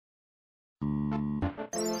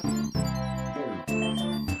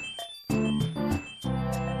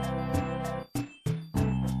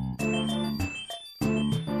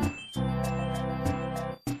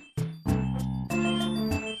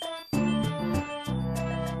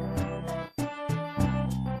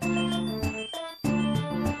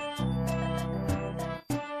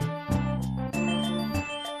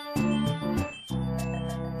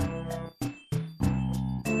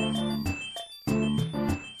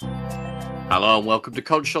Hello and welcome to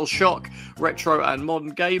Console Shock, retro and modern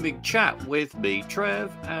gaming chat with me,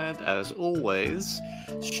 Trev, and as always,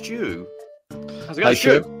 Stu. How's it going,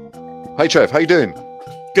 Stu? Trev. Hey, Trev. How you doing?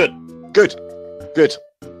 Good. Good.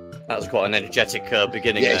 That was quite an energetic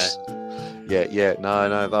beginning there. Yeah.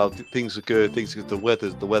 No. Things are good. The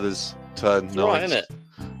weather's turned nice. Right, isn't it?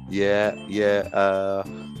 Yeah.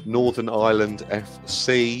 Northern Ireland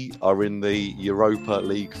FC are in the Europa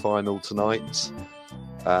League final tonight.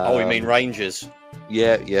 You mean Rangers?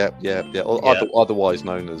 Yeah. Otherwise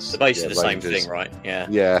known as basically the Rangers. Same thing, right?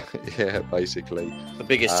 Yeah, basically. The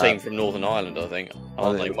biggest team from Northern Ireland, I think.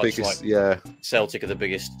 Aren't they? Much biggest, like Celtic are the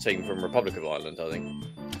biggest team from Republic of Ireland, I think.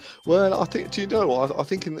 Well, I think. Do you know what? I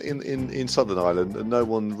think in Southern Ireland, no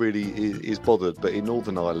one really is bothered. But in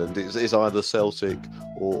Northern Ireland, it's either Celtic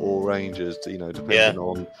or Rangers. Depending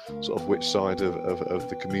on sort of which side of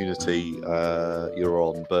the community you're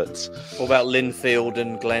on. But what about Linfield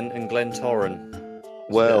and Glentoran?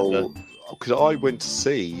 Well, because I went to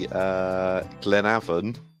see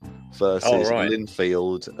Glenavon versus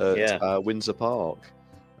Linfield at Windsor Park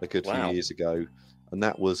a good few years ago, and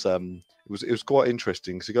that was it was quite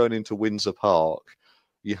interesting because going into Windsor Park,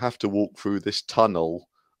 you have to walk through this tunnel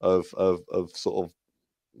of sort of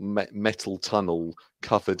metal tunnel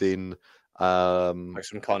covered in like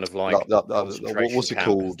some kind of what's it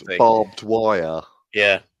called, barbed wire.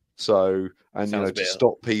 Yeah. So, and to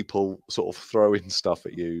stop people sort of throwing stuff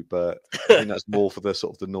at you, but I think that's more for the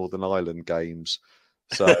sort of the Northern Ireland games.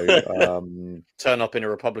 So, turn up in a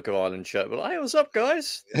Republic of Ireland shirt, but hey, what's up,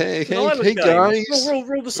 guys? Hey guys,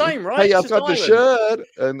 we're all the same, right? Hey, I've got the shirt,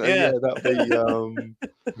 and that'd be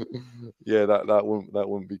that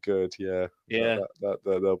wouldn't be good.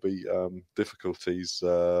 There'll be difficulties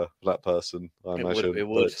for that person. I imagine it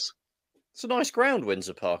would. It's a nice ground,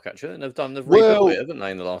 Windsor Park, actually. And they've rebuilt it, haven't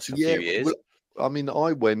they, in the last few years? Well, I mean,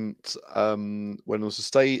 I went when there was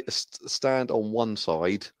a stand on one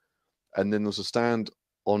side, and then there was a stand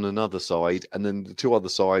on another side, and then the two other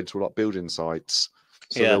sides were like building sites.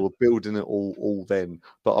 So they were building it all then.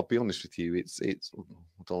 But I'll be honest with you, it's I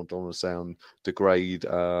don't want to degrade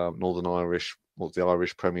Northern Irish, or the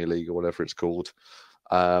Irish Premier League or whatever it's called.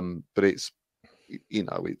 But it's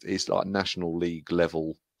it's like National League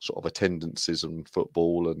level sort of attendances and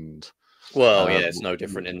football, and it's no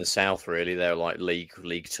different in the south, really. They're like League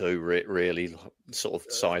Two, really sort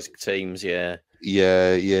of sized teams.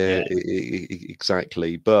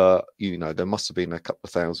 Exactly. But there must have been a couple of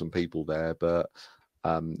thousand people there, but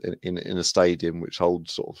in a stadium which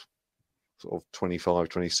holds sort of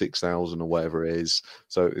 26,000 or whatever it is,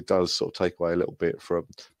 so it does sort of take away a little bit from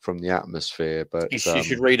the atmosphere. But you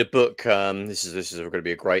should read a book. This is going to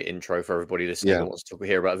be a great intro for everybody listening who wants to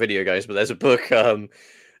hear about video games. But there's a book called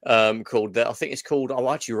I think it's called, I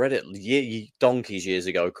actually read it donkeys years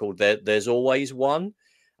ago, called There's Always One,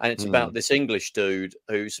 and it's about this English dude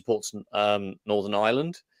who supports Northern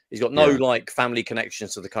Ireland. He's got no family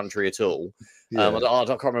connections to the country at all. I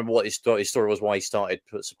can't remember what his story was, why he started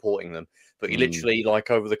supporting them. But he literally,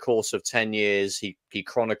 over the course of 10 years, he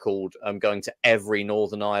chronicled going to every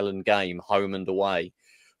Northern Ireland game, home and away,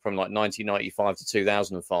 from 1995 to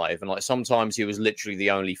 2005. And sometimes he was literally the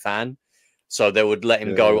only fan, so they would let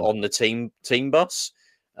him go on the team bus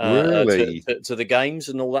to the games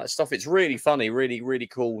and all that stuff. It's really funny, really, really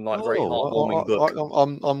cool, very heartwarming book.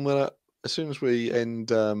 I'm gonna, as soon as we end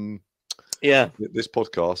this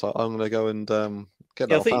podcast, I'm gonna go and get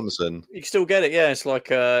that off Amazon. You can still get it. It's like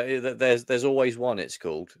there's always one, it's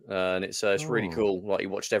called, and it's really cool. He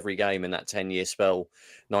watched every game in that 10-year spell,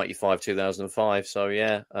 95 2005. So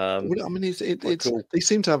I mean, it's cool. They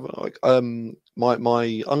seem to have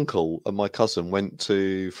my uncle and my cousin went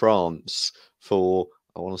to France for,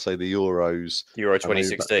 I want to say, the Euro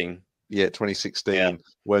 2016. 2016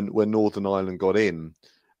 when Northern Ireland got in.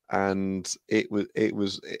 And it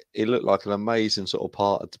looked like an amazing sort of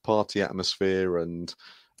party atmosphere, and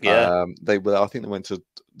I think they went to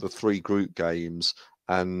the 3 group games,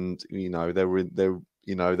 and they were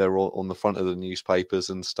on the front of the newspapers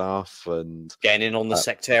and stuff, and getting in on the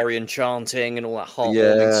sectarian chanting and all that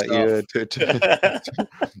heartwarming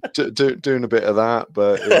stuff. Doing a bit of that,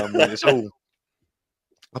 but it's all.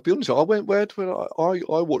 I'll be honest, I went I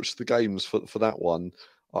watched the games for that one.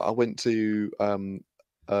 I went to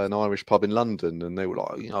an Irish pub in London, and they were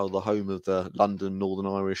the home of the London Northern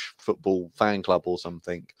Irish Football Fan Club or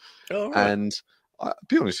something. And I'll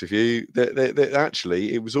be honest with you, they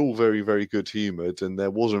actually, it was all very, very good humoured, and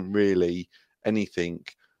there wasn't really anything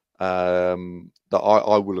that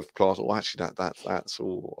I would have classed. Actually, that's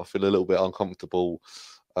all. I feel a little bit uncomfortable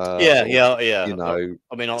Yeah, Sort of, yeah, yeah. you know.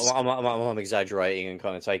 I mean, I'm exaggerating and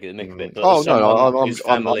kind of taking the mick a bit, but Oh as no, someone I'm, whose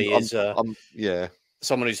family is yeah,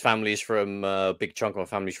 someone whose family is from a big chunk of my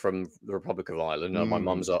family's from the Republic of Ireland. My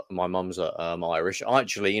mum's Irish. I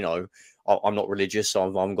actually, I'm not religious, so I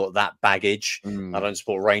haven't got that baggage. I don't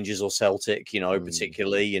support Rangers or Celtic,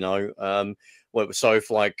 particularly. Well, so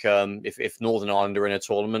if Northern Ireland are in a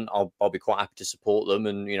tournament, I'll be quite happy to support them,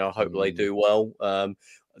 and hope they do well.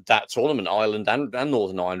 That tournament, Ireland and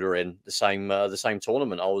Northern Ireland are in the same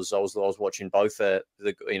tournament. I was watching both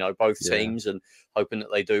both teams and hoping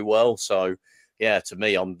that they do well. So yeah, to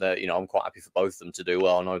me, I'm quite happy for both of them to do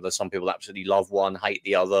well. I know there's some people that absolutely love one, hate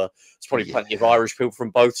the other. There's probably plenty of Irish people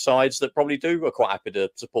from both sides that probably are quite happy to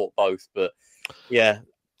support both. But yeah,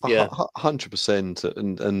 100%.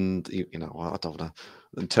 And I don't want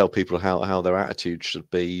to tell people how their attitude should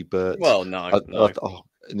be, but well, no.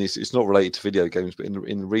 And it's not related to video games, but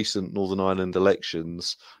in recent Northern Ireland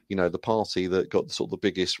elections, the party that got the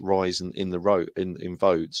biggest rise in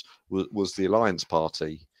votes was the Alliance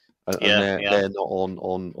Party, and they're not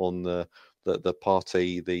on the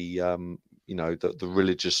party, the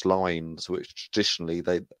religious lines, which traditionally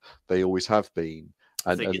they always have been.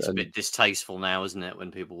 I think it's a bit distasteful now, isn't it,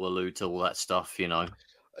 when people allude to all that stuff, Yeah,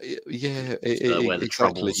 where the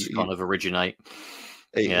troubles kind of originate.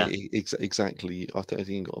 Yeah, exactly. I think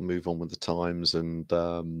you've got to move on with the times, and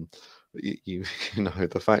the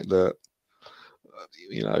fact that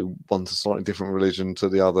one's a slightly different religion to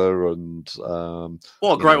the other, and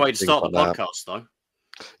what a great way to start the podcast, though.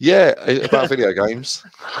 Yeah, about video games.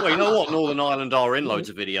 Well, you know what? Northern Ireland are in loads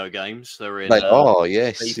of video games. They are,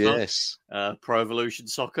 yes, FIFA, yes. Pro Evolution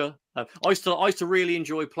Soccer. I used to really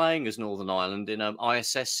enjoy playing as Northern Ireland in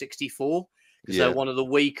ISS 64 because they're one of the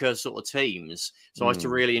weaker sort of teams. So I used to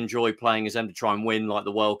really enjoy playing as them to try and win like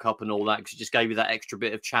the World Cup and all that because it just gave you that extra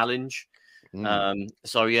bit of challenge.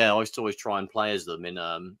 So yeah, I used to always try and play as them in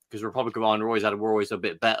because Republic of Ireland were always a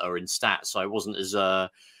bit better in stats, so it wasn't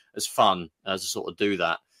as fun as to sort of do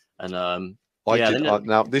that. And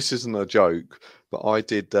now this isn't a joke, but I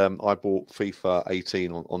did. I bought FIFA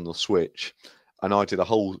 18 on the Switch, and I did a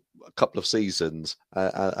couple of seasons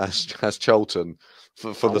as Charlton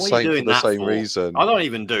for the same reason. I don't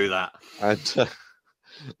even do that.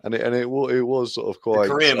 And it was sort of quite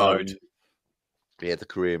the career mode. Yeah, the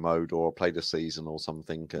career mode, or played a season or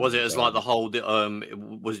something. Was it as like the whole? Did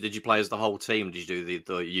you play as the whole team? Did you do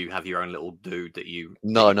the you have your own little dude that you?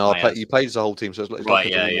 No. You played as the whole team, so it's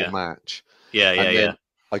like a normal match. Yeah.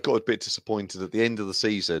 I got a bit disappointed at the end of the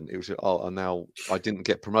season. It was and now I didn't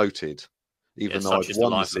get promoted, even though I'd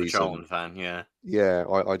won the season. Fan, yeah. Yeah,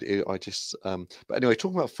 I just. But anyway,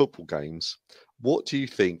 talking about football games, what do you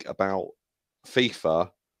think about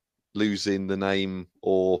FIFA losing the name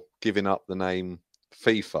or giving up the name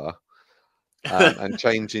FIFA and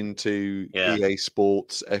changing to EA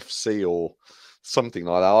Sports FC or something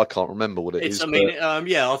like that? I can't remember what it is. I mean,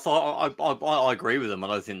 I thought I agree with them. I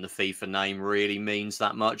don't think the FIFA name really means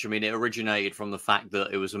that much. I mean, it originated from the fact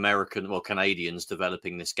that it was Canadians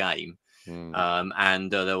developing this game,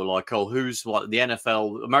 and they were like, "Oh, who's what the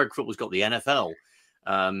NFL? American football's got the NFL,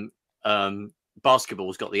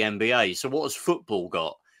 basketball's got the NBA. So what has football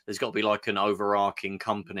got?" There's got to be like an overarching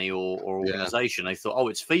company or organization. They thought, oh,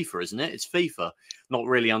 it's FIFA, isn't it? It's FIFA. Not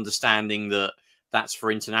really understanding that that's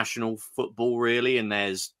for international football, really. And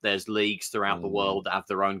there's leagues throughout the world that have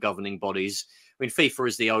their own governing bodies. I mean, FIFA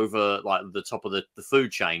is the top of the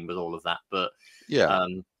food chain with all of that. But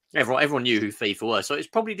everyone knew who FIFA were. So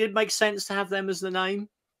it probably did make sense to have them as the name.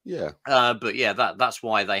 Yeah. But yeah, that's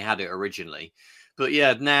why they had it originally. But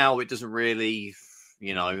yeah, now it doesn't really...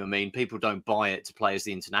 I mean, people don't buy it to play as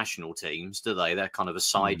the international teams, do they? They're kind of a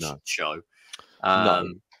side show.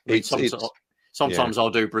 Sometimes I'll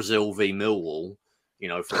do Brazil v Millwall,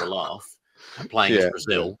 for a laugh, playing as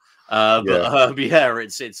Brazil.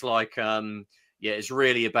 It's like, it's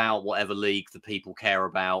really about whatever league the people care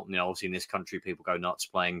about. Obviously in this country, people go nuts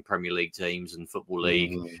playing Premier League teams and Football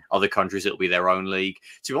League. Other countries, it'll be their own league.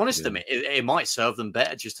 To be honest, it might serve them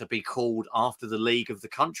better just to be called after the league of the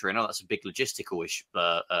country. I know that's a big logistical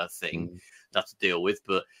thing to have to deal with.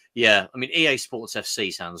 But yeah, I mean, EA Sports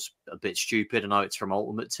FC sounds a bit stupid. I know it's from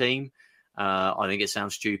Ultimate Team. I think it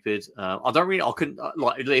sounds stupid. I couldn't,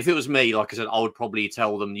 if it was me, like I said, I would probably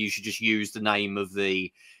tell them you should just use the name of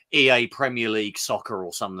the EA Premier League Soccer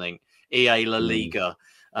or something, EA La Liga,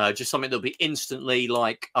 just something that'll be instantly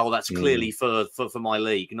like, oh, that's clearly for my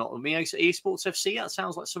league. Not me. EA Sports FC. That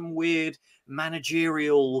sounds like some weird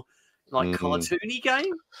managerial, cartoony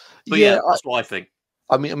game. But yeah, that's what I think.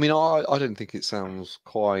 I mean, I don't think it sounds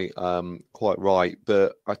quite right,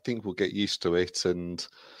 but I think we'll get used to it. And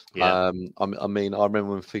Yeah. I mean, I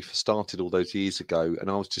remember when FIFA started all those years ago, and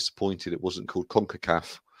I was disappointed it wasn't called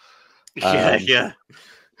CONCACAF. Yeah, yeah.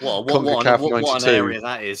 CONCACAF What an 92. area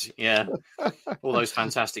that is. Yeah. All those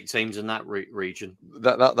fantastic teams in that region.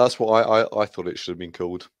 That's what I thought it should have been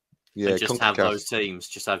called. And Yeah, just have CONCACAF. those teams,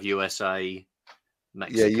 just have USA, Yeah,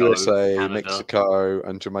 Mexico, USA, Canada. Mexico,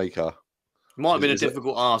 and Jamaica. Might have been a Is it?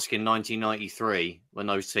 difficult ask in 1993 when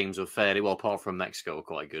those teams were fairly well, apart from Mexico, were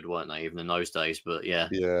quite good, weren't they? Even in those days, but yeah.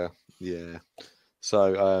 Yeah.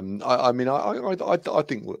 So, I mean, I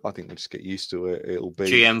think we'll just get used to it. It'll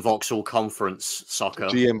be GM Vauxhall Conference Soccer.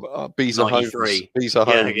 GM Beezer Homes. 93. Beezer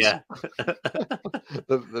Homes. Yeah.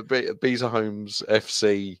 the Beezer Homes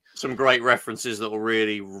FC. Some great references that will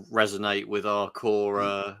really resonate with our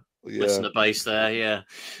core listener base there. Yeah.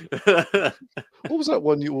 What was that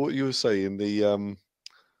one you were saying? The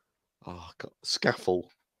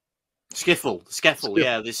Scaffold. Skiffle,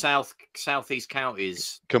 yeah, the southeast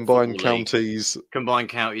counties combined counties,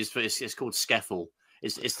 it's called Skiffle.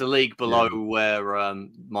 It's the league below where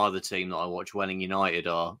my other team that I watch, Welling United,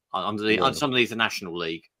 are underneath the National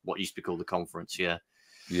League, what used to be called the Conference. Yeah.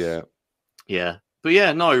 But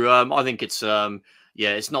yeah, no, I think it's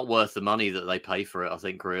it's not worth the money that they pay for it. I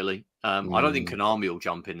think really, I don't think Konami will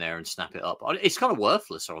jump in there and snap it up. It's kind of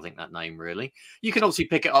worthless. I think that name really. You can obviously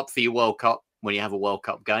pick it up for your World Cup when you have a World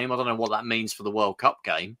Cup game. I don't know what that means for the World Cup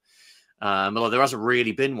game. Although there hasn't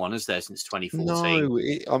really been one, is there, since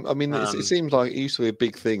 2014? No, I mean, it seems like it used to be a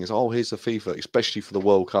big thing. It's, here's the FIFA, especially for the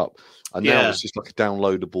World Cup, and now it's just like a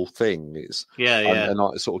downloadable thing. It's and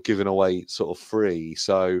like sort of given away sort of free.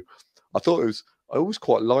 So I thought I always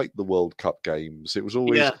quite liked the World Cup games. It was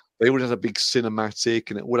always they always had a big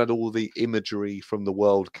cinematic, and it would had all the imagery from the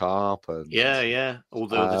World Cup, and all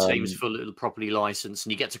the teams properly licensed,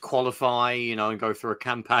 and you get to qualify, and go through a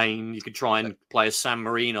campaign. You could try and play as San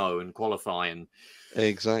Marino and qualify, and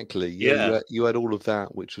exactly, you had all of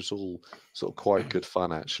that, which was all sort of quite good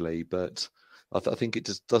fun actually, but. I think it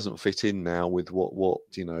just doesn't fit in now with what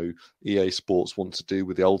EA Sports want to do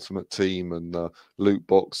with the Ultimate Team and the loot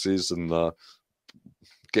boxes and the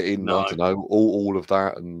getting I don't know all of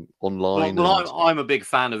that and online. Well, I'm a big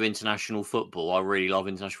fan of international football. I really love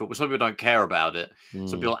international football. Some people don't care about it.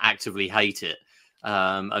 Some people actively hate it.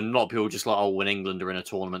 And a lot of people just like, when England are in a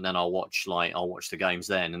tournament, then I'll watch the games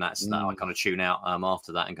then, and that's that. I kind of tune out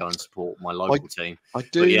after that and go and support my local team. I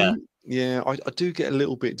do, I do get a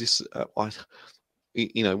little bit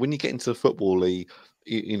when you get into the football league,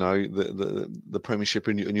 the Premiership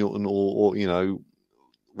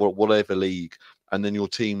or whatever league, and then your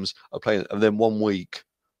teams are playing, and then one week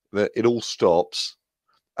it all stops,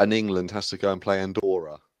 and England has to go and play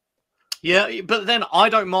Andorra. Yeah, but then I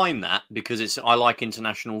don't mind that because I like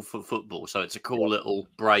international football, so it's a cool little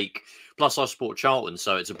break. Plus, I support Charlton,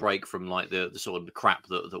 so it's a break from like the sort of the crap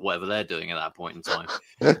that whatever they're doing at that point in time.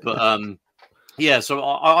 But so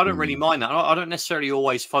I don't really mind that. I don't necessarily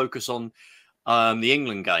always focus on the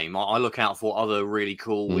England game. I look out for other really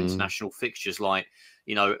cool international fixtures, like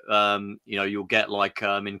you'll get like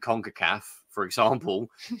in CONCACAF, for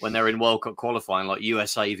example, when they're in World Cup qualifying, like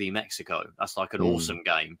USA v Mexico. That's like an awesome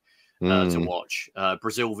game. To watch.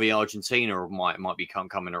 Brazil v Argentina might be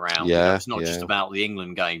coming around. It's not just about the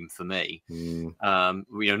England game for me.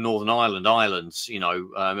 Northern Ireland, they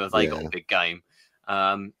got a big game.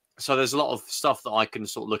 So there's a lot of stuff that I can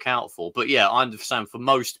sort of look out for. But yeah, I understand for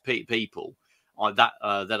most people they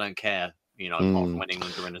don't care. Apart from when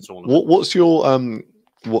England are in a tournament. What's your I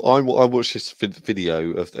watched this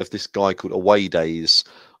video of this guy called Away Days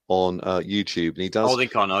on YouTube, and he does. I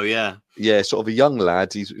think I know, yeah, sort of a young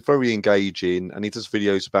lad. He's very engaging, and he does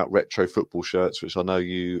videos about retro football shirts, which I know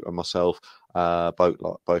you and myself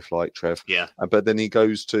both like, Trev. Yeah. But then he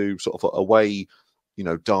goes to sort of away,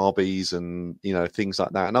 derbies and things like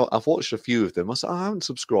that. And I've watched a few of them. I said I haven't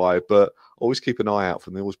subscribed, but always keep an eye out for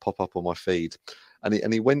them. They always pop up on my feed.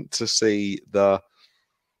 And he went to see the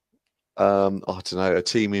I don't know, a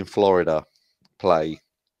team in Florida play,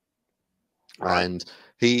 and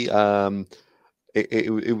he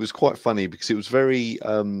it was quite funny because it was very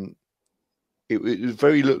it was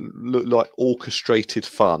very look like orchestrated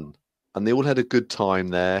fun, and they all had a good time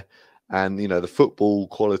there, and the football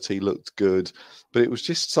quality looked good, but it was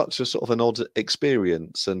just such a sort of an odd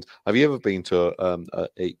experience. And have you ever been to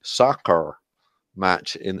a soccer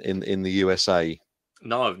match in the USA?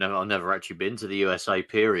 No, I've never actually been to the USA.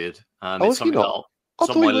 Period. It's something not? I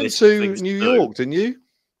thought you went to New York, didn't you?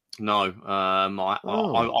 No, I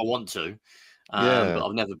want to. But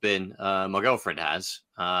I've never been. My girlfriend has,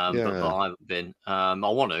 but I haven't been. I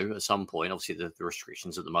want to at some point. Obviously, the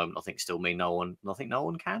restrictions at the moment, I think, still mean no one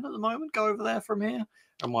can at the moment go over there from here.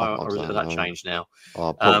 Or has that changed now?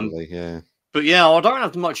 Oh, probably, yeah. But yeah, I don't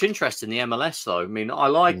have much interest in the MLS though. I mean, I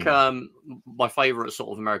like my favorite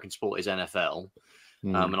sort of American sport is NFL,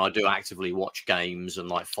 and I do actively watch games and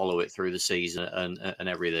like follow it through the season and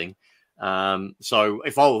everything. So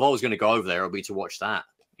if I was going to go over there, it'd be to watch that.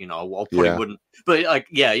 You know, I probably wouldn't. But like,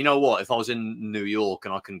 yeah, you know what? If I was in New York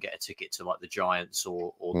and I couldn't get a ticket to like the Giants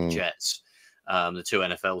or the Jets, the two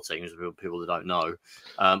NFL teams, people that don't know,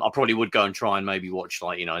 I probably would go and try and maybe watch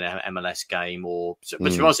like, you know, an MLS game but to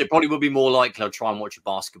be honest, it probably would be more likely I'd try and watch a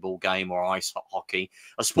basketball game or ice hockey,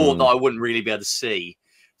 a sport that I wouldn't really be able to see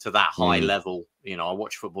to that high level. You know, I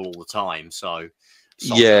watch football all the time, so.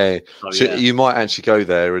 So you might actually go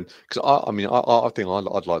there, and because I think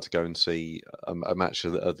I'd like to go and see a match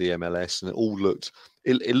of the MLS, and it all looked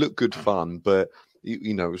good fun, but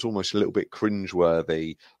you know, it was almost a little bit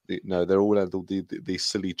cringeworthy. You know, they all had all these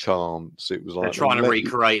silly chants. It was like they're trying to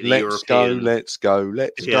recreate the European. Let's go,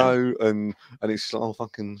 and it's just, oh,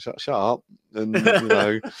 fucking shut up, and you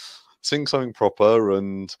know, sing something proper,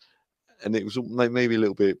 and it was maybe a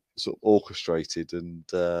little bit sort of orchestrated,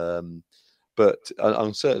 and. But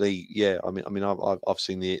I'm certainly, I mean, I've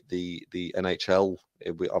seen the NHL.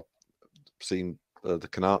 I've seen the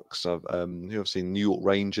Canucks. I've seen New York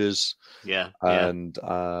Rangers. And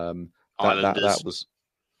that was,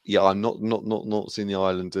 I'm not seen the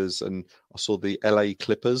Islanders, and I saw the LA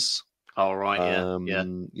Clippers. Oh right,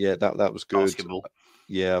 that was good. Basketball.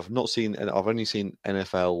 I've only seen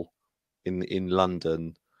NFL in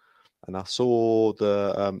London, and I saw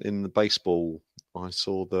in the baseball. I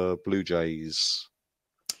saw the Blue Jays.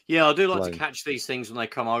 Yeah, I do like to catch these things when they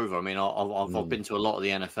come over. I mean, I've been to a lot of the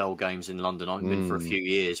NFL games in London. I haven't been for a few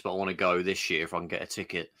years, but I want to go this year if I can get a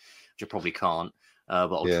ticket, which I probably can't,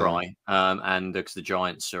 but I'll try. And because the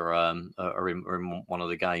Giants are in one of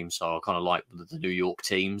the games, so I kind of like the New York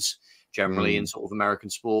teams generally in sort of American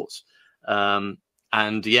sports.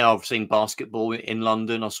 And yeah, I've seen basketball in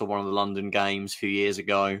London. I saw one of the London games a few years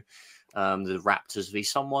ago. The Raptors v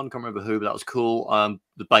someone, can't remember who, but that was cool.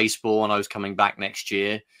 The baseball, I know, is coming back next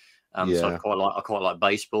year. So I quite like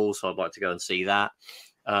baseball, so I'd like to go and see that.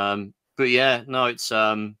 But yeah, no, it's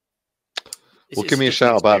well, give me a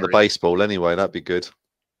shout about the baseball anyway. That'd be good.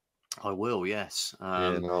 I will, yes.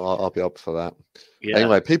 I'll be up for that. Yeah.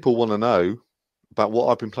 Anyway, people want to know about what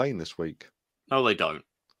I've been playing this week. No, they don't.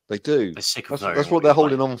 They do. They're sick of that's what they're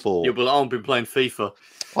holding on for. Yeah, but I've been playing FIFA.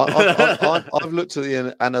 I've looked at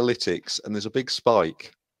the analytics, and there's a big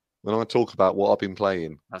spike when I talk about what I've been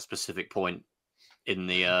playing. That specific point in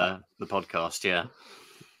the podcast, yeah.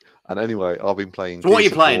 And anyway, I've been playing. So what are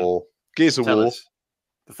you playing? Gears of War.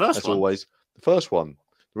 The first as one. always, the first one,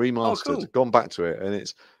 remastered. Cool. Gone back to it, and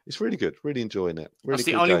it's really good. Really enjoying it. Really That's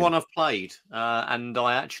the only one I've played, and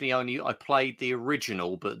I actually I played the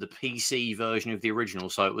original, but the PC version of the original.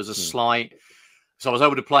 So it was a slight. So I was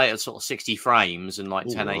able to play it at sort of 60 frames and like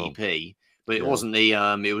 1080p, but it wasn't the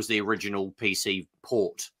it was the original PC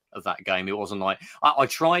port of that game. It wasn't like I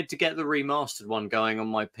tried to get the remastered one going on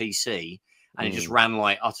my PC, and it just ran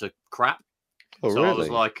like utter crap. Oh, so really? I was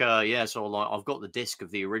like, I've got the disc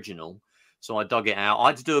of the original. So I dug it out. I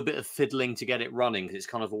had to do a bit of fiddling to get it running because it's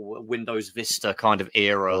kind of a Windows Vista kind of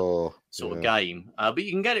era sort of game. But you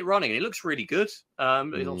can get it running, and it looks really good.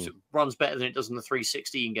 It also runs better than it does on the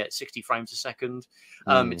 360. You can get 60 frames a second.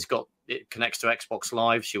 It connects to Xbox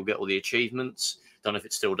Live, so you'll get all the achievements. Don't know if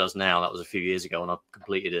it still does now. That was a few years ago, and I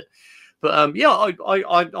completed it. But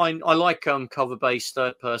I like cover-based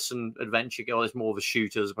third-person adventure. It's more of a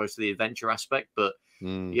shooter as opposed to the adventure aspect. But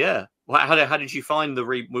yeah, how did you find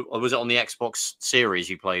was it on the Xbox Series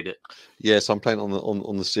you played it? Yes, I'm playing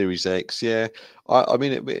on the Series X. Yeah, I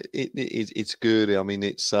mean it's good. I mean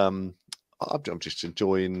it's I'm just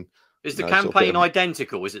enjoying. Is the campaign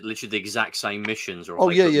identical? Is it literally the exact same missions?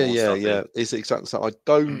 Or yeah. It's exactly so. I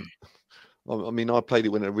don't. I mean, I played it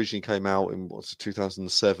when it originally came out in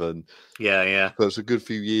 2007. Yeah. So it's a good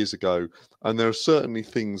few years ago, and there are certainly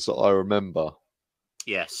things that I remember.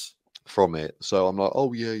 Yes. From it, so I'm like,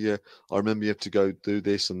 oh yeah. I remember you have to go do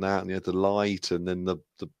this and that, and you had the light, and then the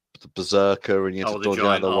berserker, and you had to dodge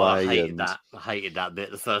out of the way. I hated that bit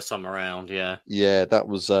the first time around. Yeah, that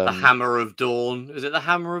was the Hammer of Dawn. Is it the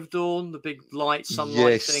Hammer of Dawn? The big light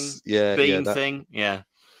sunlight thing, beam thing. Yeah,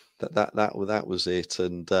 that was it,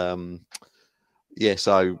 and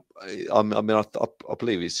so I mean, I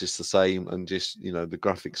believe it's just the same, and just the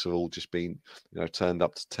graphics have all just been turned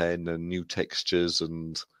up to 10, and new textures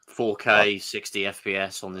and 4K 60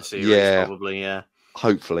 FPS on the series, probably. Yeah,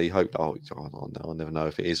 hopefully, I'll never know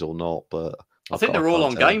if it is or not, but I think they're all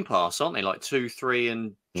on Game Pass, aren't they? Like 2, 3,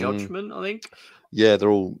 and Judgment, I think. Yeah, they're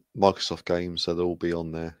all Microsoft games, so they'll all be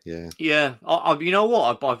on there. Yeah. Yeah. You know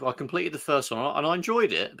what? I completed the first one and I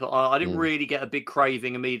enjoyed it, but I didn't really get a big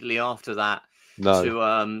craving immediately after that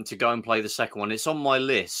to go and play the second one. It's on my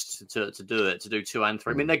list to do 2 and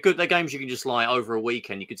 3. I mean, they're good. They're games you can just like over a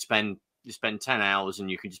weekend. You spend 10 hours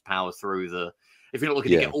and you can just power through the. If you're not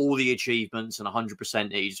looking to get all the achievements and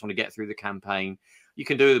 100% it, you just want to get through the campaign, you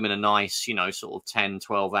can do them in a nice, sort of 10,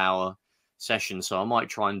 12 hour session. So I might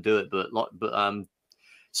try and do it, but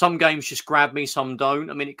some games just grab me, some don't.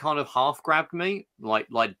 I mean, it kind of half grabbed me, like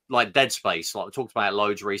Dead Space. Like I talked about it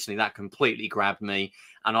loads recently. That completely grabbed me,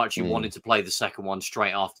 and I actually wanted to play the second one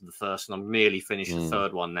straight after the first, and I'm nearly finished the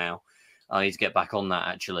third one now. I need to get back on that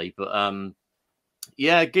actually, but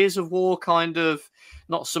yeah, Gears of War kind of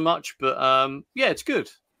not so much, but yeah, it's good.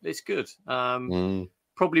 It's good.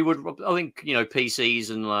 Probably would. I think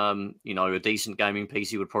PCs and a decent gaming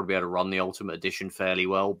PC would probably be able to run the Ultimate Edition fairly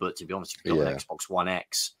well. But to be honest, if you've got an Xbox One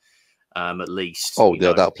X, at least,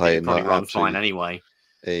 that'll play it. Probably run fine anyway.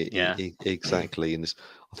 Exactly. And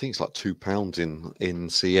I think it's like £2 in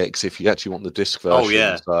CX if you actually want the disc version. Oh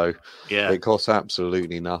yeah. So it costs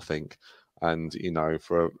absolutely nothing. And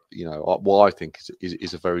for what I think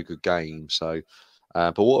is a very good game. So,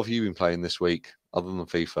 but what have you been playing this week other than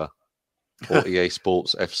FIFA or EA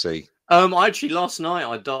Sports FC? I actually last night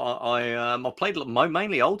I played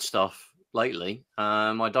mainly old stuff lately.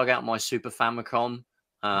 I dug out my Super Famicom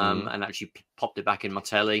and actually popped it back in my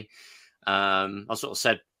telly. I sort of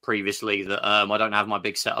said previously that I don't have my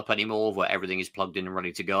big setup anymore where everything is plugged in and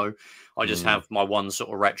ready to go. I just have my one sort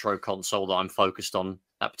of retro console that I'm focused on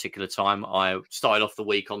that particular time. I started off the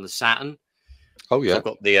week on the Saturn. Oh yeah, so I've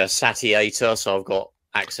got the Satiator, so I've got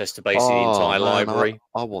access to basically the entire library.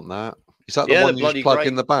 I want that. Is that the one you just plug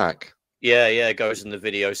in the back? Yeah, it goes in the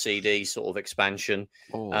video CD sort of expansion,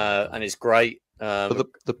 and it's great. But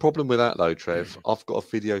the problem with that though, Trev, I've got a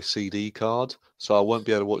video CD card, so I won't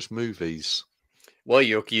be able to watch movies. Well,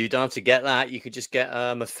 you don't have to get that. You could just get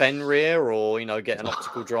a Fenrir or get an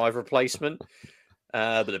optical drive replacement.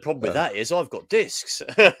 But the problem with that is I've got discs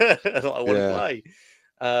that I want to play.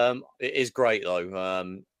 It is great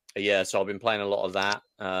though. So I've been playing a lot of that.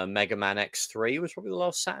 Mega Man X3 was probably the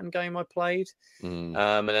last Saturn game I played. And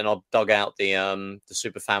then I dug out the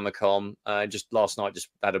Super Famicom. Just last night, just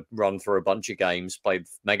had a run through a bunch of games. Played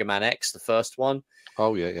Mega Man X, the first one.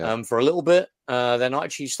 Oh yeah. For a little bit. Then I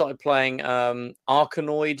actually started playing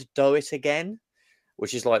Arkanoid Do It Again,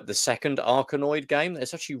 which is like the second Arkanoid game.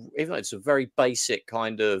 It's actually, even though it's a very basic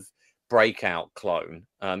kind of Breakout clone,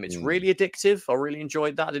 it's really addictive. I really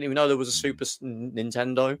enjoyed that. I didn't even know there was a Super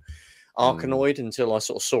Nintendo Arkanoid until I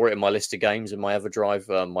sort of saw it in my list of games in my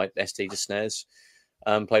EverDrive, my SD to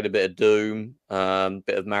SNES. Played a bit of Doom,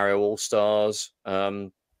 bit of Mario All Stars.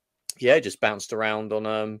 Just bounced around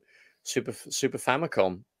on Super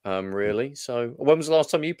Famicom. Really. So, when was the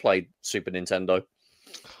last time you played Super Nintendo?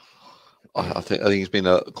 I think it's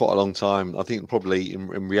been quite a long time. I think probably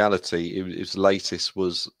in reality, its latest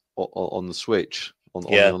was on the Switch on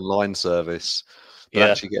the online service. But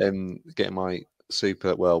actually getting my Super,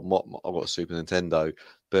 I've got a Super Nintendo,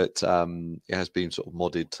 but it has been sort of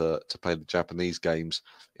modded to play the Japanese games.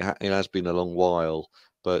 It has been a long while,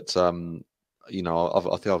 but I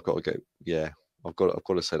think I've got to go. Yeah, I've got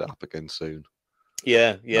to set it up again soon.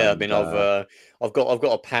 Yeah. I mean, I've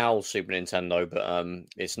got a PAL Super Nintendo, but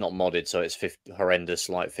it's not modded, so it's horrendous,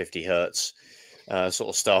 like 50 hertz sort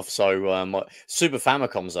of stuff. So my Super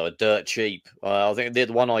Famicoms are dirt cheap. I think the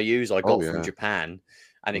one I use I got from Japan,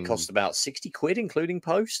 and it cost about 60 quid, including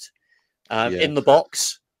post, in the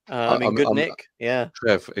box. In good nick. Yeah,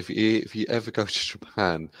 Trev, if you ever go to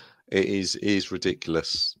Japan, it is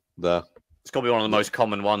ridiculous. It's got to be one of the most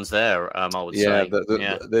common ones there, I would say.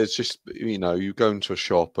 There's just, you go into a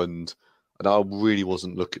shop and I really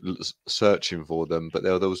wasn't searching for them, but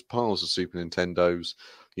there was piles of Super Nintendos,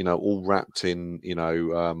 all wrapped in,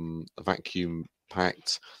 vacuum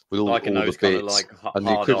packed with all the bits, and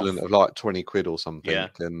the equivalent of like 20 quid or something. Yeah.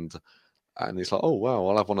 And it's like, oh wow,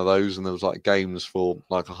 I'll have one of those. And there was like games for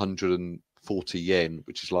like 140 yen,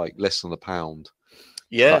 which is like less than £1.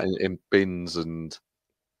 Yeah, like in bins and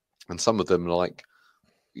some of them, like,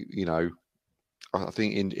 I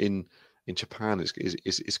think in Japan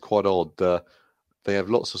it's quite odd. They have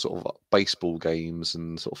lots of sort of baseball games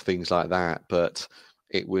and sort of things like that, but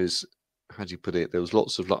it was, how do you put it? There was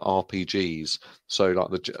lots of like RPGs. So and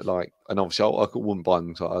obviously I wouldn't buy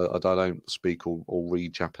them. I don't speak or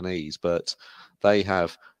read Japanese, but they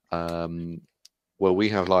have well, we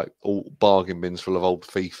have like all bargain bins full of old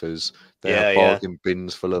FIFAs. They Yeah, have yeah. bargain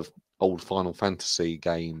bins full of old Final Fantasy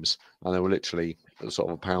games, and they were literally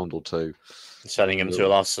sort of £1 or £2. Selling them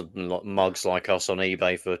to us mugs like us on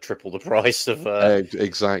eBay for triple the price of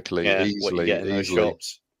exactly, what you get in those easily.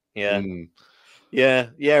 shops. Yeah. Yeah.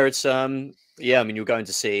 It's yeah. I mean, you'll go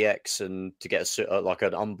into CEX and to get like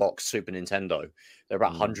an unboxed Super Nintendo, they're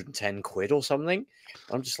about 110 quid or something.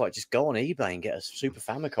 I'm just like, just go on eBay and get a Super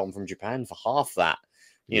Famicom from Japan for half that.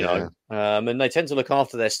 You know, and they tend to look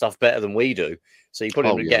after their stuff better than we do. So you put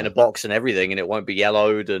it get in a box and everything, and it won't be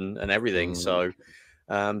yellowed and everything. So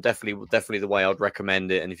definitely the way I'd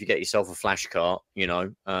recommend it. And if you get yourself a flash cart, you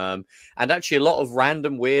know, and actually a lot of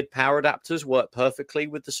random weird power adapters work perfectly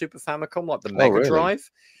with the Super Famicom, like the Mega Drive.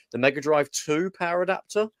 The Mega Drive 2 power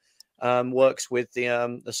adapter works with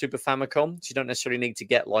the Super Famicom, so you don't necessarily need to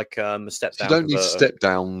get like a step down. You don't need step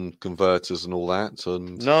down converters and all that.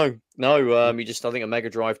 And no, you just, I think, a Mega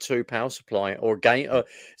Drive 2 power supply or a game,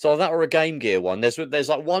 so that or a Game Gear one. There's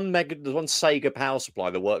like one Sega power supply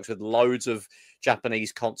that works with loads of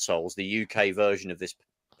Japanese consoles, the UK version of this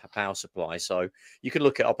power supply. So you can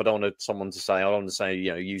look it up. I don't want someone to say, I don't want to say, you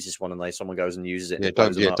know, use this one, and someone goes and uses it. Yeah,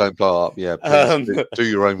 don't blow up. Yeah, please, do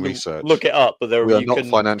your own research. Look it up. But we are not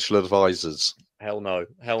financial advisors. Hell no.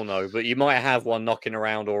 But you might have one knocking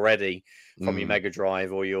around already from your Mega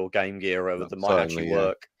Drive or your Game Gear or whatever that might actually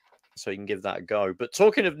work. So you can give that a go. But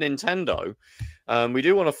talking of Nintendo, we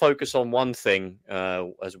do want to focus on one thing,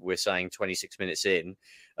 as we're saying 26 minutes in.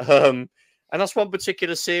 And that's one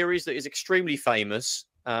particular series that is extremely famous.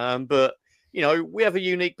 But, you know, we have a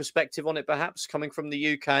unique perspective on it, perhaps, coming from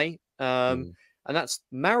the UK. And that's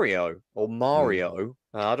Mario or Mario.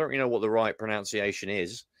 I don't really know what the right pronunciation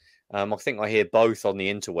is. I think I hear both on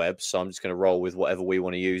the interwebs, so I'm just going to roll with whatever we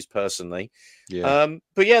want to use personally. But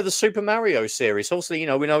yeah, the Super Mario series. Obviously, you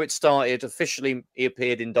know, we know it started officially. He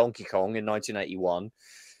appeared in Donkey Kong in 1981.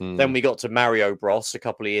 Then we got to Mario Bros. A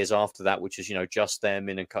couple of years after that, which is, you know, just them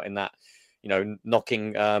in that, you know,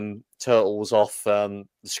 knocking turtles off the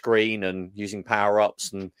screen and using power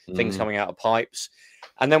ups and things coming out of pipes.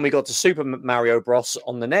 And then we got to Super Mario Bros.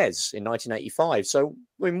 On the NES in 1985. So,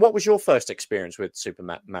 I mean, what was your first experience with Super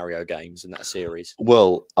Mario games in that series?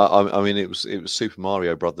 Well, I mean, it was Super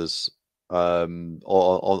Mario Brothers on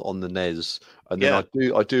the NES, and then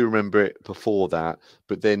I do remember it before that.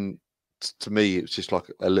 But then, to me, it was just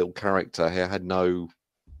like a little character. It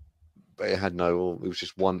was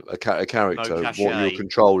just a character, what you're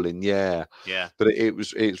controlling. Yeah. But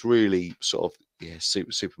it's really sort of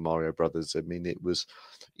Super Mario Brothers. I mean, it was,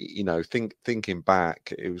 you know, thinking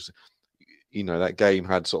back, it was, you know, that game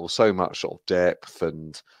had sort of so much sort of depth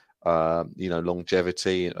and you know,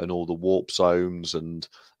 longevity and all the warp zones and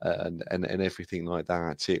everything like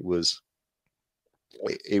that. It was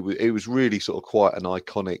really sort of quite an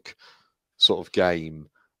iconic sort of game,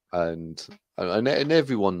 and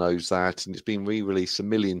everyone knows that, and it's been re-released a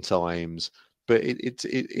million times. But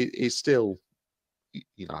it's still,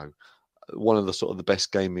 you know, one of the sort of the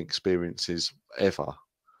best gaming experiences ever.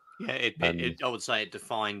 Yeah, I would say it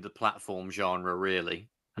defined the platform genre, really.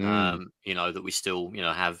 You know, that we still, you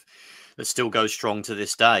know, have, that still goes strong to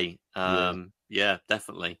this day. Yeah,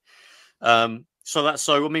 definitely. So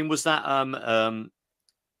I mean, was that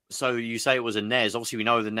so you say it was a NES. Obviously, we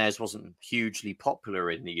know the NES wasn't hugely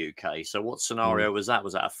popular in the UK. So what scenario was that?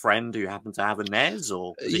 Was that a friend who happened to have a NES,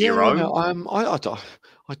 or was it your own?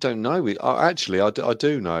 I don't know. I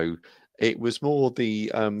do know. It was more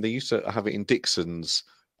the they used to have it in Dixon's,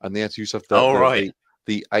 and they had to use the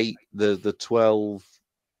 12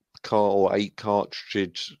 or 8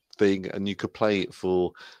 cartridge thing, and you could play it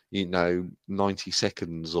for, you know, 90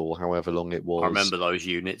 seconds or however long it was. I remember those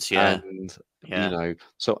units, and you know,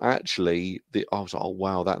 so actually I was like, oh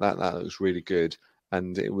wow, that looks really good.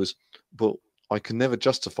 And it was, but I can never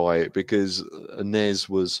justify it because a NES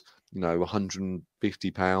was, you know,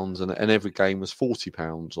 £150, and every game was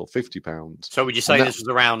 £40 or £50. So would you say this was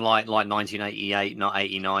around like 1988, not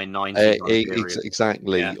 89, 90?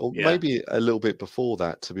 Exactly. Or maybe a little bit before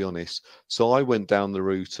that, to be honest. So I went down the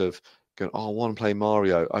route of going, oh, I want to play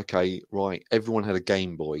Mario. Okay, right. Everyone had a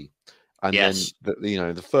Game Boy. And then, you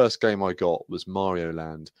know, the first game I got was Mario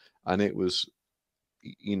Land. And it was,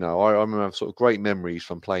 you know, I remember sort of great memories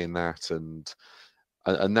from playing that. And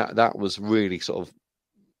that was really sort of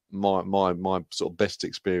my sort of best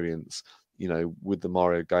experience, you know, with the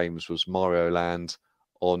Mario games was Mario Land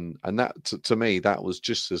and that to me that was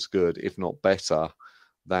just as good, if not better,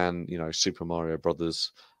 than, you know, Super Mario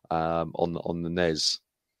Brothers on the NES.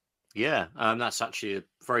 Yeah, that's actually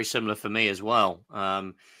very similar for me as well.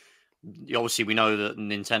 obviously we know that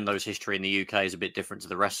Nintendo's history in the UK is a bit different to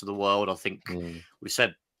the rest of the world. I think we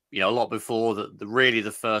said, a lot before that really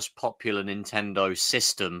the first popular Nintendo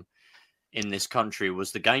system in this country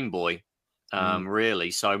was the Game Boy.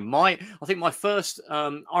 Really. So I think my first,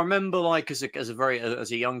 I remember like as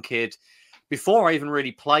a young kid, before I even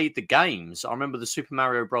really played the games, I remember the Super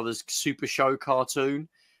Mario Brothers Super Show cartoon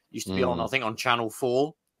used to be on, I think, on Channel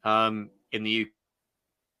 4 in the UK.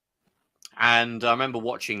 And I remember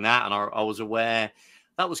watching that, and I was aware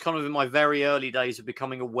that was kind of in my very early days of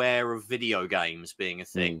becoming aware of video games being a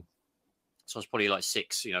thing. So I was probably like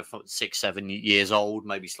 6, 7 years old,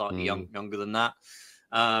 maybe slightly younger than that.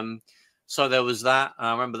 So there was that.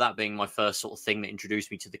 I remember that being my first sort of thing that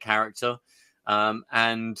introduced me to the character.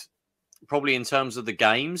 And probably in terms of the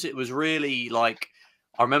games, it was really like,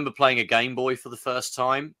 I remember playing a Game Boy for the first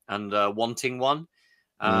time and wanting one.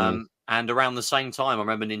 And around the same time, I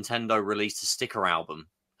remember Nintendo released a sticker album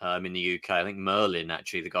in the UK. I think Merlin,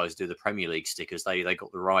 actually, the guys who do the Premier League stickers, they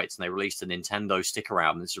got the rights and they released a Nintendo sticker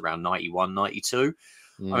album. This is around 91, 92.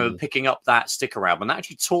 I remember picking up that sticker album. And that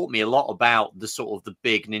actually taught me a lot about the sort of the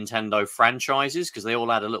big Nintendo franchises, because they all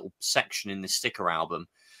had a little section in this sticker album.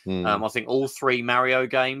 I think all 3 Mario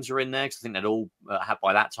games are in there, because I think they'd all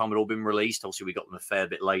by that time had all been released. Obviously, we got them a fair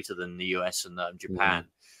bit later than the US and Japan.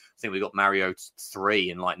 I think we got Mario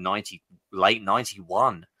 3 in like late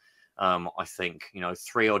 91. I think,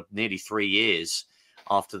 nearly 3 years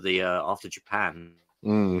after after Japan,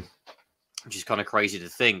 which is kind of crazy to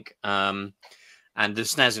think. And the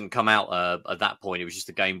SNES hadn't come out at that point. It was just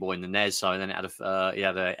the Game Boy and the NES. So then it had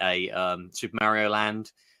a Super Mario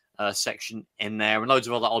Land section in there, and loads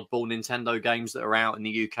of other oddball Nintendo games that are out in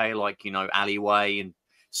the UK, like Alleyway and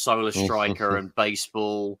Solar Striker and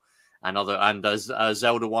Baseball, and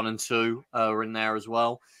Zelda 1 and 2 are in there as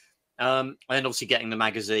well. And obviously getting into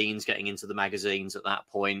the magazines at that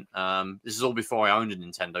point. This is all before I owned a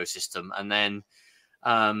Nintendo system, and then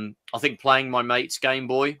I think playing my mate's Game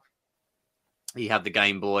Boy. He had the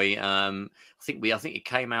Game Boy. I think it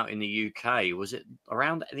came out in the UK. Was it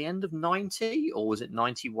around the end of 90, or was it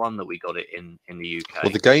 91 that we got it in the UK?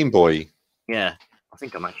 Well, the Game Boy. Yeah, I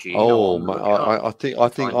think I'm actually. I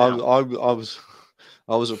think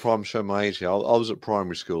I was at primary. Show my age here. I was at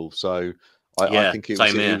primary school, so I think it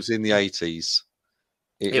was in the 80s.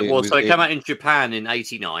 It was. So it came out in Japan in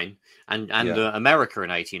 89 and America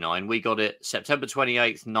in 89. We got it September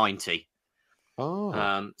 28th, 90.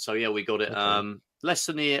 Oh. So yeah, we got it less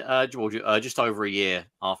than just over a year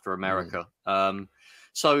after America.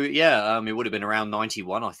 So yeah, it would have been around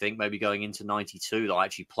 91, I think, maybe going into 92 that I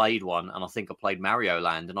actually played one, and I think I played Mario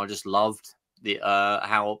Land, and I just loved the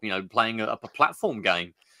how playing a platform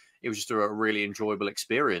game. It was just a really enjoyable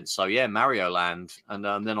experience. So yeah, Mario Land, and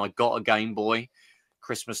then I got a Game Boy,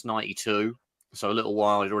 Christmas 92. So a little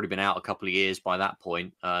while, it'd already been out a couple of years by that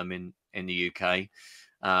point in the UK.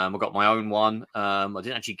 I got my own one. I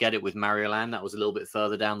didn't actually get it with Mario Land. That was a little bit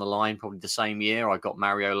further down the line, probably the same year. I got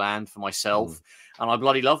Mario Land for myself, and I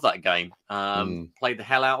bloody love that game. Played the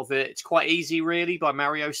hell out of it. It's quite easy, really, by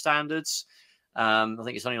Mario standards. I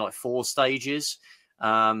think it's only like 4 stages.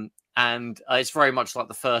 And it's very much like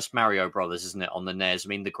the first Mario Brothers, isn't it, on the NES? I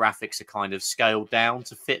mean, the graphics are kind of scaled down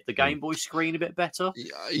to fit the Game Boy screen a bit better.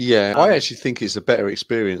 Yeah, I actually think it's a better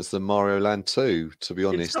experience than Mario Land 2, to be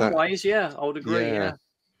honest. In some ways, yeah, I would agree.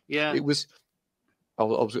 Yeah. It was. I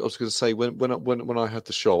was going to say when I had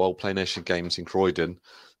the show, Old Play Nation Games in Croydon,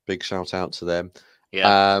 big shout out to them.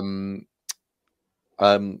 Yeah.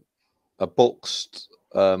 A boxed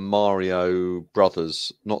Mario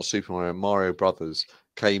Brothers, not Super Mario Brothers,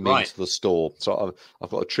 came into the store. So I've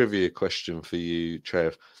got a trivia question for you,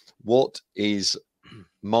 Trev. What is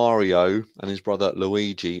Mario and his brother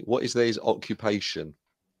Luigi? What is their occupation?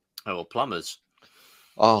 Oh, well, plumbers.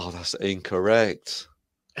 Oh, that's incorrect.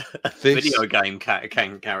 Video game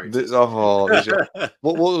characters. What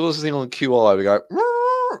was the thing on QI? We go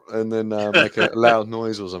and then make a loud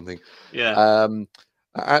noise or something. Yeah.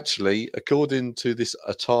 Actually, according to this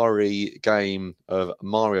Atari game of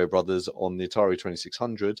Mario Brothers on the Atari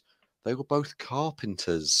 2600, they were both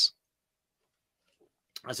carpenters.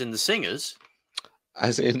 As in the singers?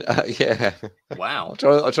 As in, yeah. Wow. I'm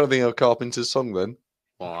trying to think of a Carpenter's song then.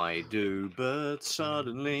 Why do birds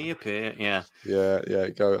suddenly appear? Yeah. Yeah.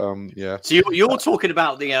 Go. Yeah. So you're talking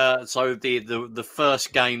about the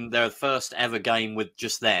first game, their first ever game with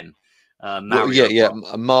just them. Mario.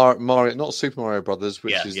 Mario, not Super Mario Brothers,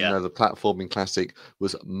 which is the platforming classic,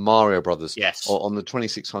 was Mario Brothers. Yes. On the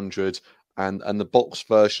 2600, and the box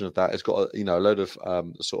version of that has got a load of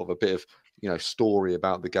sort of a bit of story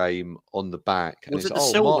about the game on the back. And Was it's it the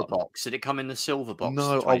silver box? Did it come in the silver box?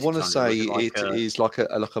 No, I want to say it is like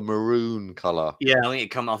a maroon color. Yeah, I think it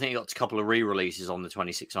got a couple of re-releases on the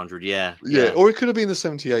 2600. Yeah, or it could have been the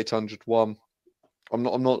 7800 one. I'm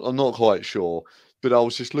not quite sure. But I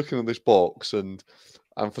was just looking at this box, and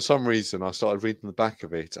for some reason I started reading the back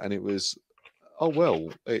of it, and it was,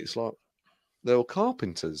 it's like they were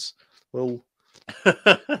carpenters. Well,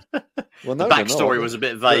 no, the backstory was a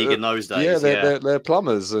bit vague in those days. Yeah, they're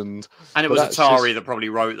plumbers, and it was Atari that probably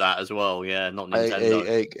wrote that as well. Yeah, not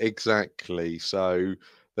Nintendo. Exactly. So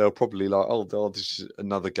they were probably like, this is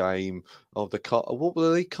another game. What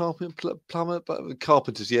were they? Carpenters.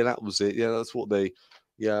 Yeah, that was it. Yeah, that's what they.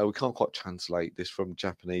 Yeah, we can't quite translate this from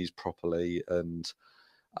Japanese properly, and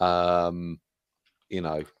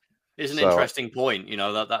It's an interesting point,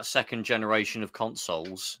 that second generation of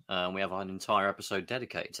consoles. We have an entire episode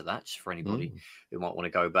dedicated to that, just for anybody who might want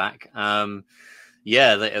to go back.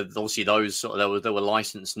 Obviously those there were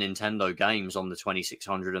licensed Nintendo games on the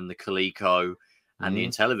 2600 and the Coleco and the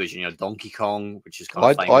Intellivision. Donkey Kong, which is kind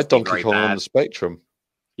of famous. I had Donkey Kong on the Spectrum.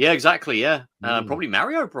 Yeah, exactly. Yeah, probably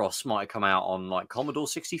Mario Bros might have come out on like Commodore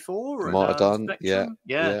 64. Might have done. Spectrum.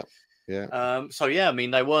 Yeah. I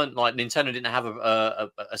mean, they weren't like Nintendo didn't have a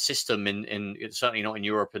system in certainly not in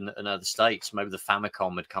Europe and other states. Maybe the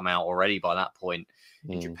Famicom had come out already by that point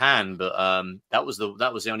in Japan, but that was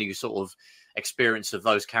the only sort of experience of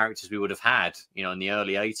those characters we would have had, in the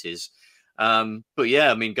early 80s. But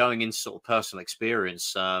yeah, I mean, going into sort of personal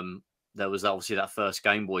experience, there was obviously that first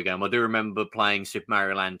Game Boy game. I do remember playing Super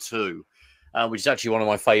Mario Land 2. Which is actually one of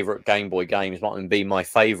my favorite Game Boy games. Might even be my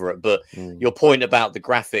favorite. But your point about the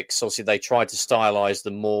graphics, obviously, they tried to stylize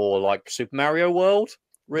them more like Super Mario World.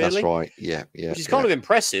 Really, that's right. Yeah. Which is kind of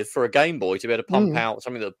impressive for a Game Boy to be able to pump out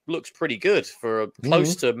something that looks pretty good for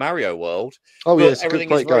close to Mario World. Oh yeah, it's a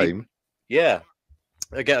great game. Yeah,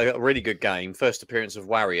 again, a really good game. First appearance of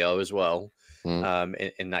Wario as well. In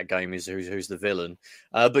that game is who's the villain.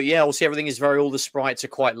 But yeah, obviously everything is all the sprites are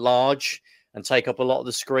quite large and take up a lot of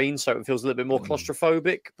the screen, so it feels a little bit more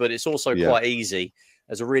claustrophobic, but it's also quite easy.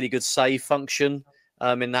 There's a really good save function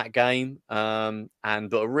in that game, but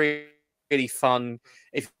a really fun.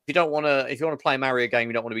 If you want to play a Mario game,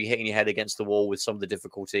 you don't want to be hitting your head against the wall with some of the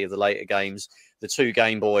difficulty of the later games. The two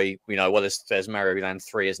Game Boy, there's Mario Land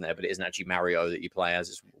 3, isn't there? But it isn't actually Mario that you play as;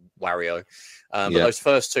 it's Wario. But those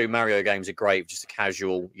first two Mario games are great, just a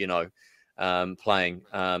casual, playing.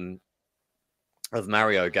 Of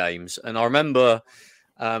Mario games. And I remember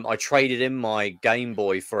I traded in my Game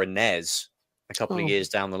Boy for a NES a couple of years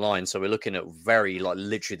down the line. So we're looking at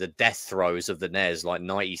literally the death throes of the NES, like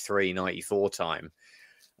 93, 94 time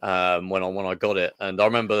when I got it. And I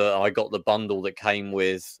remember I got the bundle that came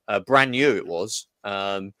with brand new it was.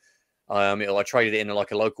 I traded it in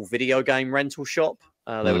like a local video game rental shop.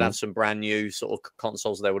 They would have some brand new sort of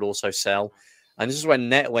consoles they would also sell. And this is when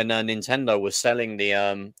Nintendo was selling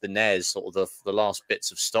the NES, sort of the last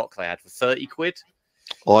bits of stock they had for 30 quid.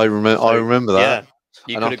 I remember that.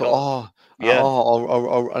 Yeah, and I thought,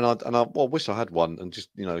 I wish I had one and just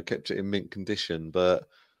kept it in mint condition. But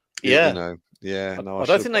I don't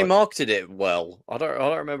think they marketed it well. I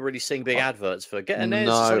don't remember really seeing big adverts for get a NES.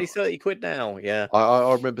 It's only 30 quid now. Yeah,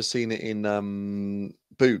 I remember seeing it in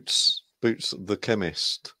Boots the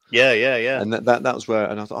chemist. Yeah. And that was where,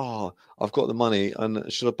 and I thought, I've got the money,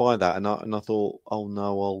 and should I buy that? And I thought, oh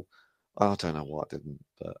no, I don't know why I didn't.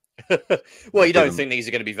 But well, you don't think these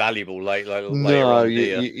are going to be valuable later on? No,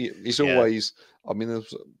 it's always. I mean, there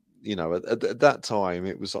was, at that time,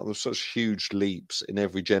 there was such huge leaps in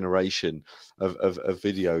every generation of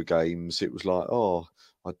video games. It was like,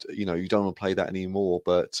 you don't want to play that anymore.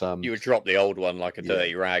 But you would drop the old one like a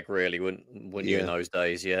dirty rag, really, wouldn't you? In those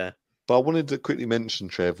days, yeah. But I wanted to quickly mention,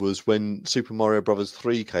 Trev, was when Super Mario Brothers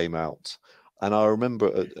 3 came out. And I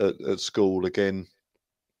remember at school, again,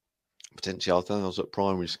 potentially, I think I was at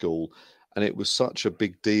primary school, and it was such a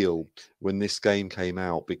big deal when this game came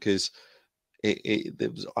out because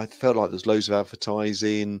I felt like there's loads of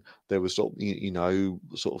advertising. There was sort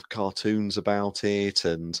of cartoons about it.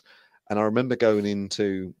 And I remember going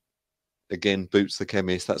into, again, Boots the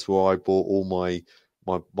Chemist. That's where I bought all my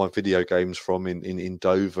video games from in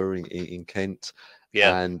Dover in Kent.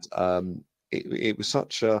 And it was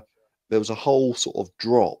there was a whole sort of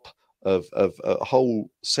drop of a whole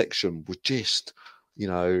section with just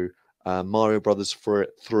Mario Brothers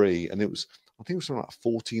 3, and I think it was something like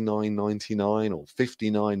 $49.99 or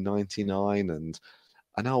 $59.99,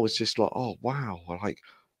 and I was just like, oh wow, like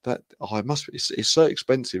that. It must be. It's so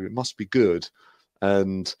expensive. It must be good,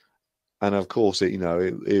 and of course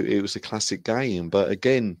it was a classic game. But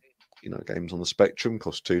again, games on the Spectrum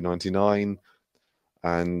cost $2.99,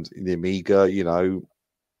 and the Amiga,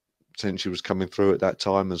 potentially was coming through at that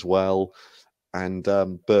time as well. And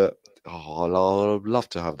but I'd love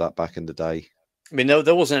to have that back in the day. I mean,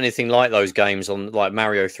 there wasn't anything like those games on, like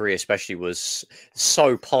Mario 3 especially was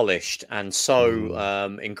so polished and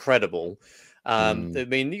so incredible. I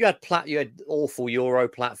mean, you had awful Euro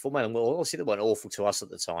platform, and obviously they weren't awful to us at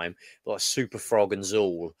the time, but like Super Frog and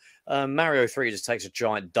Zool. Mario 3 just takes a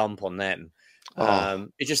giant dump on them.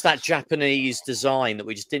 It's just that Japanese design that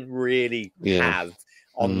we just didn't really have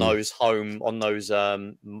on those home micros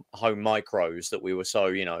that we were so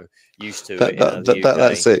used to.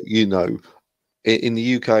 That's it. In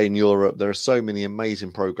the UK and Europe, there are so many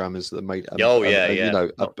amazing programmers that made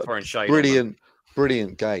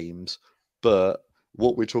brilliant games. But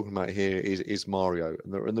what we're talking about here is Mario,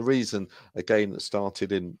 and the reason a game that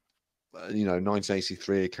started in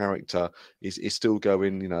 1983, a character is still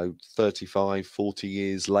going 35, 40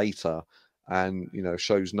 years later, and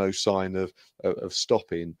shows no sign of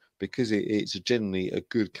stopping, because it's generally a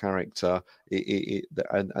good character.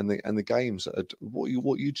 And the games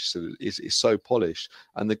what you just said is so polished.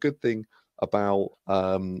 And the good thing about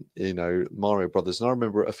Mario Brothers, and I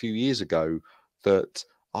remember a few years ago that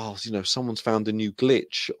someone's found a new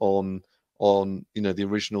glitch on the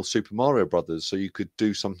original Super Mario Brothers, so you could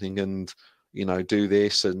do something and do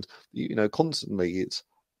this, and constantly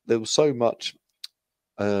there was so much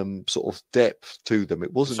sort of depth to them.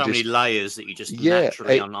 It wasn't so just many layers that you just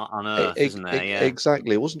naturally unearth, isn't there? Yeah,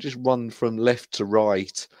 exactly. It wasn't just run from left to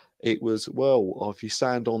right. It was, if you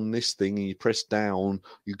stand on this thing and you press down,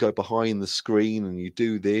 you go behind the screen and you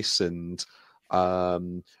do this, and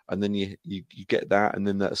then you get that, and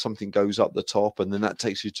then something goes up the top, and then that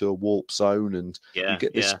takes you to a warp zone, and you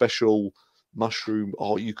get this special mushroom.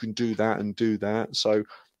 You can do that and do that. So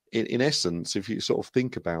in essence, if you sort of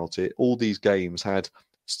think about it, all these games had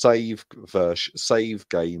save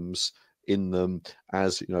games in them,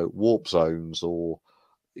 as warp zones, or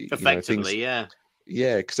effectively things,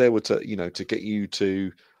 because they were to get you to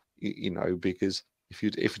because if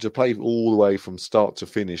you to play all the way from start to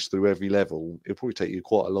finish through every level, it'll probably take you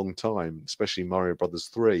quite a long time, especially Mario Brothers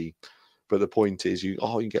 3. But the point is, you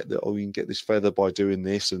can get this feather by doing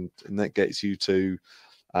this, and that gets you to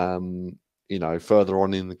further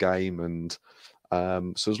on in the game. And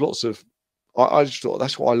so there's lots of, I just thought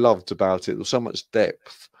that's what I loved about it. There was so much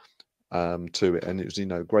depth to it, and it was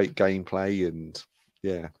great gameplay, and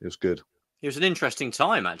it was good. It was an interesting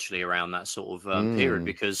time actually around that sort of period,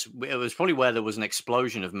 because it was probably where there was an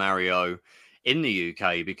explosion of Mario in the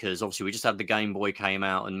UK, because obviously we just had the Game Boy came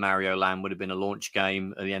out, and Mario Land would have been a launch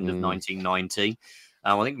game at the end of 1990.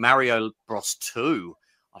 I think Mario Bros 2,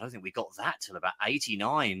 I don't think we got that till about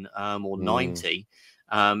 89 or 90.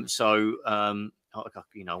 You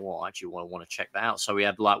know what? I actually want to check that out. So we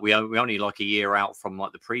had we only like a year out from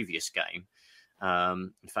like the previous game.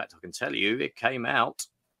 In fact, I can tell you it came out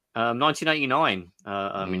 1989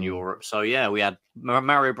 in Europe. So yeah, we had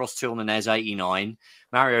Mario Bros 2 on the NES 89,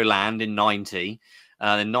 Mario Land in 90,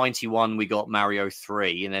 then 91 we got Mario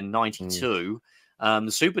 3, and then 92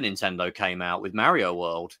 the Super Nintendo came out with Mario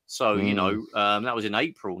World. So that was in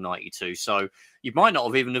April 92. So you might not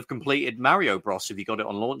have even have completed Mario Bros if you got it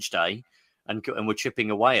on launch day and were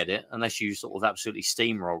chipping away at it, unless you sort of absolutely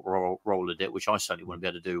steamrolled it, which I certainly wouldn't be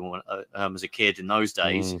able to do as a kid in those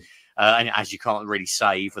days. And as you can't really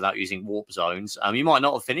save without using warp zones, you might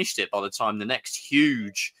not have finished it by the time the next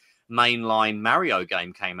huge mainline Mario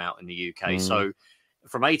game came out in the UK. So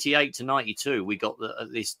from 88 to 92, we got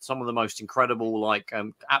some of the most incredible,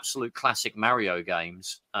 absolute classic Mario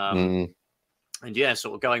games. And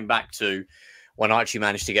sort of going back to when I actually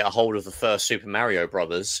managed to get a hold of the first Super Mario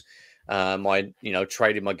Brothers. I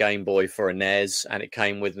traded my Game Boy for a NES, and it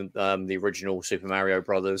came with the original Super Mario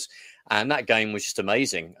Brothers, and that game was just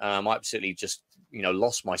amazing. I absolutely just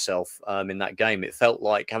lost myself in that game. It felt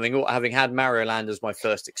like having had Mario Land as my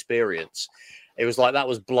first experience. It was like that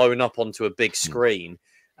was blown up onto a big screen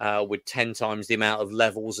with 10 times the amount of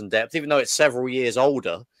levels and depth, even though it's several years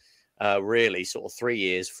older. Really, sort of 3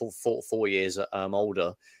 years, 4 years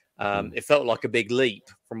older. It felt like a big leap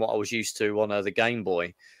from what I was used to on the Game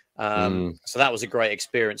Boy. So that was a great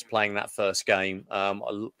experience playing that first game. I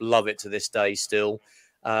love it to this day still.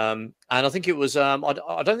 And I think it was, I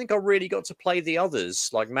don't think I really got to play the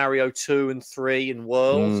others, like Mario 2 and 3 and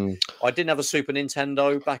World. I didn't have a Super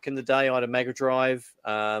Nintendo back in the day. I had a Mega Drive.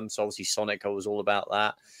 So obviously Sonic, I was all about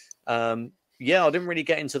that. I didn't really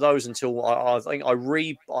get into those until I think I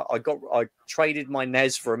traded my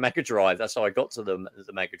NES for a Mega Drive. That's how I got to the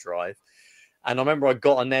Mega Drive. And I remember I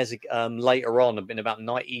got a NES later on, in about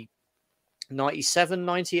 90, 97,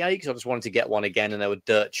 98, because I just wanted to get one again, and they were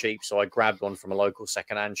dirt cheap, so I grabbed one from a local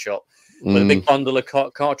secondhand shop with a big bundle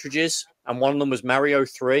of cartridges, and one of them was Mario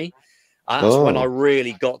 3. That's when I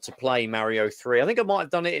really got to play Mario 3. I think I might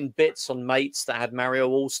have done it in bits on mates that had Mario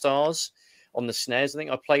All-Stars on the SNES. I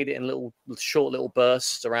think I played it in short little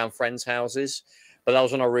bursts around friends' houses, but that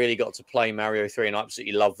was when I really got to play Mario 3, and I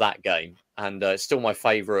absolutely love that game. And it's still my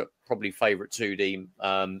probably favorite 2D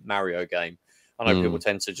Mario game. I know people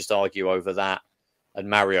tend to just argue over that and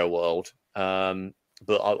Mario World,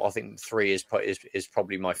 but I think 3 is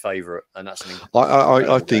probably my favorite, and that's an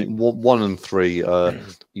I think game. 1 and 3.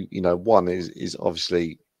 You know, 1 is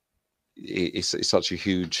obviously it's such a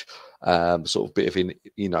huge sort of bit of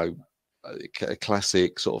a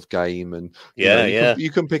classic sort of game, and you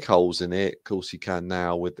can pick holes in it. Of course, you can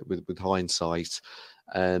now with hindsight,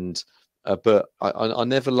 and but I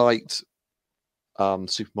never liked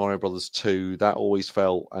Super Mario Brothers 2. That always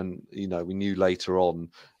felt, and we knew later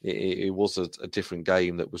on it was a different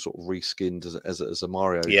game that was sort of reskinned as a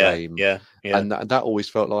Mario game. And that always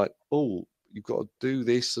felt like, oh, you've got to do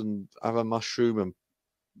this and have a mushroom and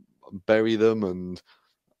bury them,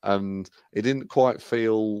 and it didn't quite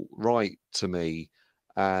feel right to me.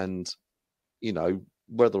 And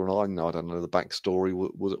whether or not, I don't know the backstory.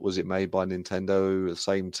 Was it made by Nintendo, the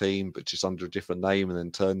same team, but just under a different name, and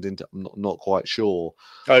then turned into? I'm not quite sure.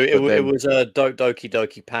 Oh, it was Doki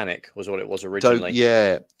Doki Panic was what it was originally.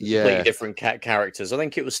 Completely different characters. I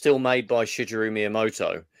think it was still made by Shigeru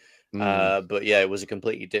Miyamoto, but it was a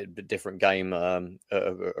completely different game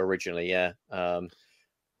originally.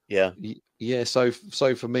 So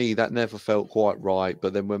for me, that never felt quite right.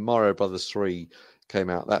 But then when Mario Brothers 3 came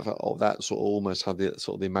out, that sort of almost had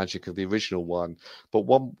the magic of the original one. But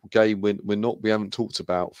one game we haven't talked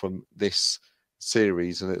about from this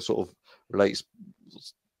series, and it sort of relates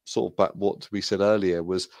sort of back what we said earlier,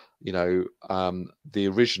 was the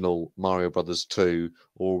original Mario Brothers 2,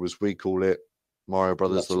 or as we call it, Mario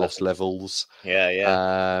Brothers The Lost Levels.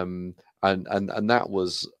 And that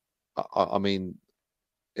was, I mean,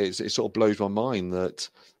 it sort of blows my mind that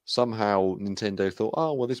somehow Nintendo thought,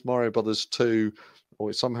 oh well, this Mario Brothers 2, or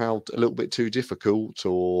it's somehow a little bit too difficult,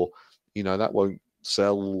 or that won't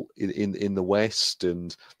sell in the West.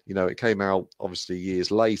 And it came out obviously years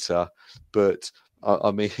later, but I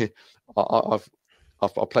mean, I've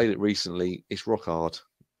played it recently. It's rock hard.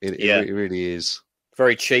 It really is.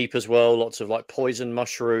 Very cheap as well. Lots of like poison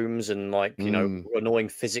mushrooms and like annoying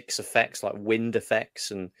physics effects like wind effects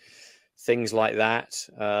and things like that.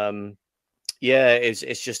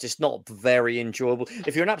 It's not very enjoyable.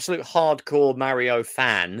 If you're an absolute hardcore Mario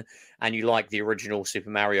fan and you like the original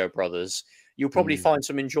Super Mario Brothers, you'll probably find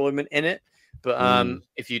some enjoyment in it. But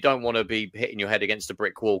if you don't want to be hitting your head against a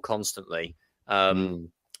brick wall constantly, I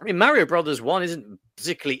mean, Mario Brothers 1 isn't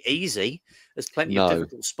particularly easy. There's plenty of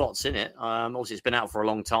difficult spots in it. Obviously, it's been out for a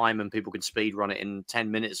long time and people can speed run it in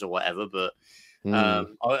 10 minutes or whatever. But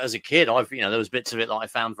as a kid, there was bits of it that I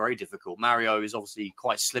found very difficult. Mario is obviously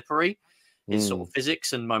quite slippery. His sort of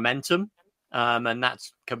physics and momentum, and that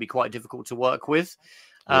can be quite difficult to work with.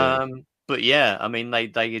 But I mean,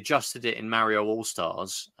 they adjusted it in Mario All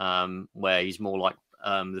Stars, where he's more like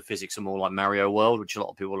the physics are more like Mario World, which a lot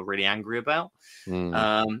of people are really angry about.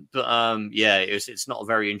 It's not a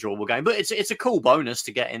very enjoyable game, but it's a cool bonus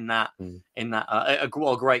to get in that a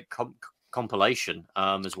great compilation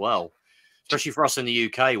as well. Especially for us in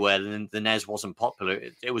the UK, where the NES wasn't popular.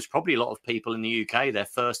 It was probably a lot of people in the UK, their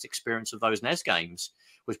first experience of those NES games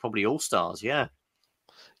was probably All-Stars, exactly.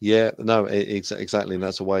 And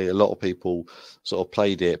that's the way a lot of people sort of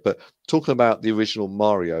played it. But talking about the original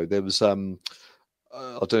Mario, there was, I don't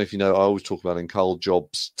know if you know, I always talk about in Carl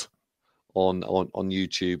Jobst on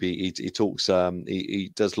YouTube. He talks,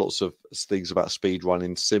 he does lots of things about speed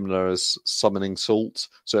running, similar as Summoning Salt.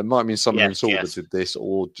 So it might have been Summoning Salt that did this,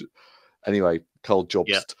 or... Anyway, Carl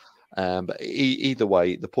Jobst. But either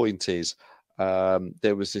way, the point is,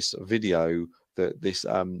 there was this video that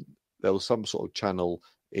there was some sort of channel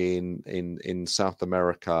in South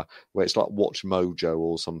America where it's like Watch Mojo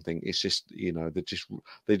or something. It's just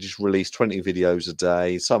they just release 20 videos a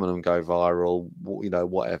day. Some of them go viral,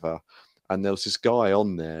 whatever. And there was this guy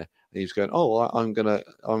on there, and he was going, "Oh, I'm gonna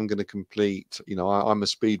complete. I'm a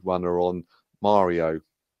speedrunner on Mario."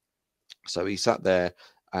 So he sat there.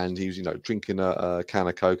 And he was, drinking a can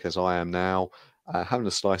of Coke, as I am now, having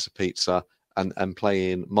a slice of pizza and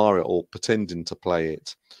playing Mario, or pretending to play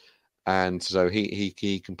it. And so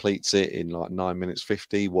he completes it in like 9 minutes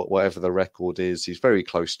 50, whatever the record is. He's very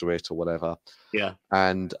close to it or whatever. Yeah.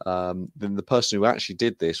 And then the person who actually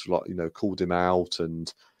did this, called him out,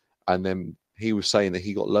 and then he was saying that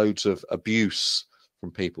he got loads of abuse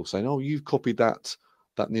from people saying, "Oh, you've copied that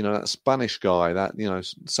that Spanish guy, that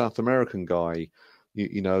South American guy,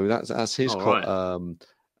 that's his." Oh, right.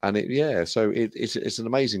 And it's an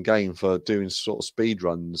amazing game for doing sort of speed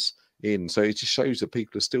runs in. So it just shows that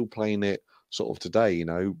people are still playing it sort of today,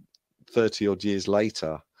 30 odd years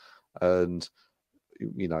later, and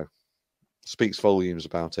speaks volumes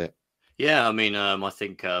about it. Yeah, I mean, I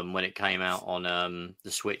think when it came out on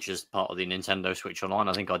the Switch as part of the Nintendo Switch Online,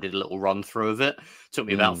 I think I did a little run through of it. Took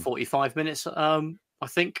me about 45 minutes, I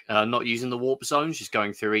think, not using the warp zones, just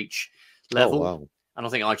going through each level. Oh, wow. And I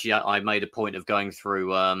think actually I made a point of going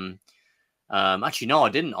through. Actually, no, I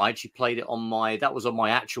didn't. I actually played it on my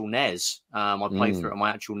actual NES. I played through it on my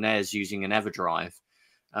actual NES using an Everdrive.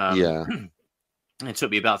 Yeah. It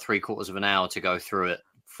took me about 3/4 of an hour to go through it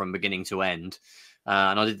from beginning to end.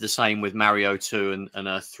 And I did the same with Mario 2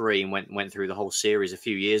 and 3 and went through the whole series a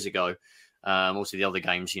few years ago. Also, the other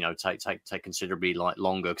games, take considerably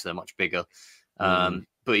longer because they're much bigger.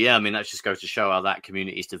 But yeah, I mean, that just goes to show how that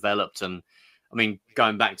community's developed. And I mean,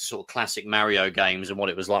 going back to sort of classic Mario games and what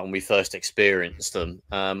it was like when we first experienced them,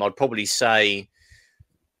 I'd probably say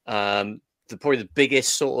probably the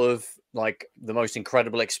biggest sort of like the most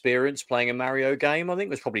incredible experience playing a Mario game, I think,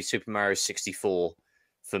 was probably Super Mario 64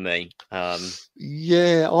 for me.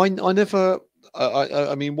 Yeah, I never.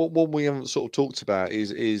 I mean, what one we haven't sort of talked about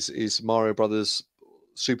is Mario Brothers,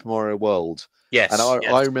 Super Mario World. Yes, and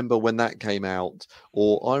yes. I remember when that came out,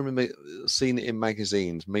 or I remember seeing it in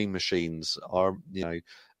magazines, Meme Machines,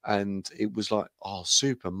 and it was like, oh,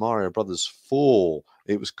 Super Mario Brothers 4.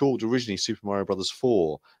 It was called originally Super Mario Brothers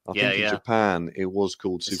 4. I think in Japan it was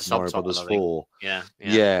called Super Mario Brothers 4.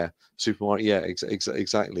 Yeah. Super Mario. Yeah,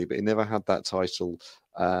 exactly. But it never had that title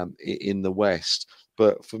in the West.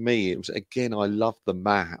 But for me, it was, again, I loved the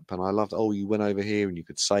map, and I loved, you went over here and you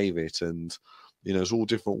could save it, and there's all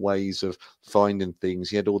different ways of finding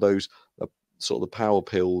things. You had all those sort of the power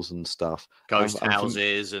pills and stuff, ghost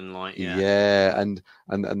houses, and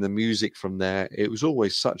and the music from there. It was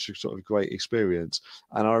always such a sort of great experience.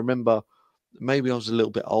 And I remember, maybe I was a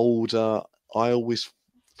little bit older, I always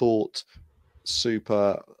thought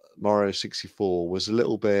Super Mario 64 was a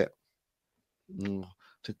little bit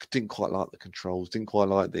didn't quite like the controls, didn't quite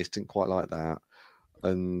like this, didn't quite like that,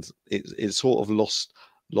 and it sort of lost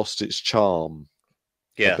its charm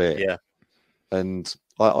a bit. Yeah. And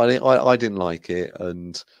I didn't like it,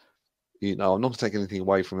 and I'm not taking anything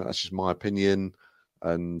away from it. That's just my opinion,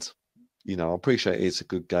 and I appreciate it's a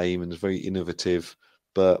good game and it's very innovative,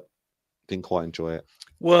 but didn't quite enjoy it.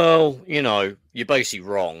 Well, you're basically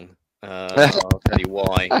wrong. I'll tell you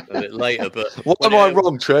why a bit later. But why am I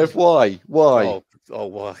wrong, Trev? Why? Oh,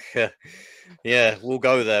 well, yeah. We'll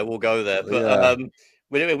go there. But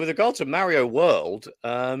with regard to Mario World,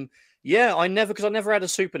 yeah, I never had a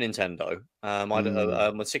Super Nintendo. I had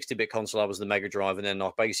a 60-bit console. I was the Mega Drive, and then I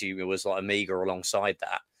basically was like Amiga alongside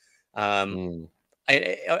that.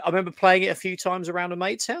 I remember playing it a few times around a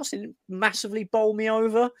mate's house. It didn't massively bowl me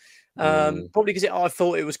over. Probably because I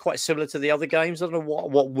thought it was quite similar to the other games. I don't know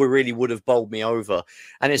what really would have bowled me over.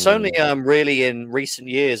 And it's only really in recent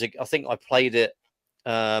years. I think I played it.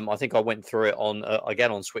 I think I went through it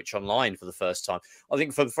again on Switch Online for the first time. I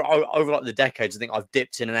think for over like the decades, I think I've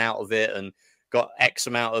dipped in and out of it and got X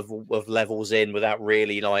amount of levels in without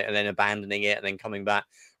really and then abandoning it and then coming back.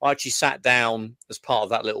 I actually sat down as part of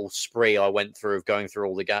that little spree I went through of going through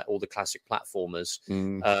all the classic platformers.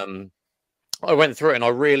 I went through it and I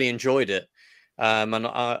really enjoyed it. And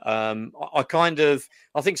I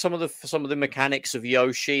think some of the mechanics of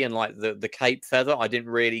Yoshi and like the cape feather I didn't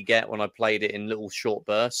really get when I played it in little short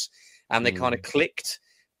bursts, and they kind of clicked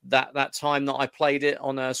that time that I played it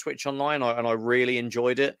on a Switch Online, and I really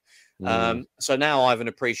enjoyed it. So now I have an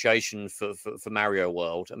appreciation for Mario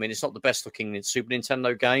World. I mean, it's not the best looking Super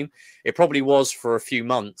Nintendo game. It probably was for a few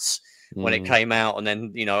months when it came out, and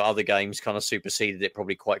then other games kind of superseded it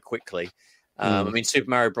probably quite quickly. I mean, Super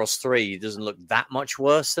Mario Bros. 3 doesn't look that much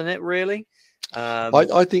worse than it, really.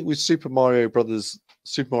 I think with Super Mario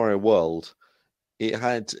World, it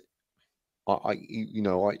had, I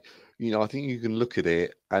think you can look at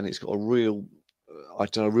it and it's got a real,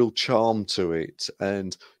 real charm to it,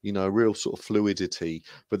 and a real sort of fluidity.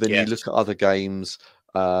 But then you look at other games,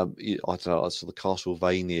 I don't know, sort of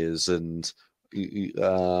Castlevanias and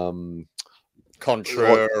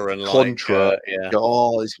Contra it's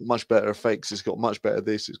got much better effects, it's got much better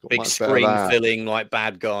this, it's got big much better screen that. filling like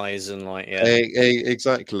bad guys and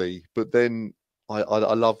Exactly. But then I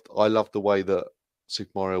loved the way that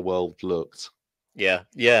Super Mario World looked. And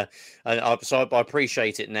so I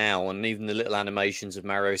appreciate it now, and even the little animations of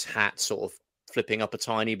Mario's hat sort of flipping up a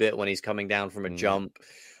tiny bit when he's coming down from a jump,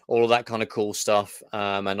 all of that kind of cool stuff.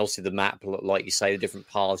 And obviously the map, like you say, the different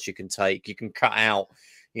paths you can take. You can cut out,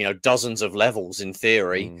 you know, dozens of levels in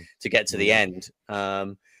theory to get to the end.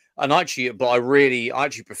 And actually, but I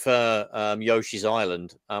actually prefer Yoshi's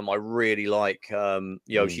Island. I really like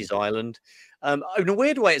Yoshi's Island. In a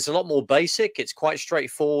weird way, it's a lot more basic. It's quite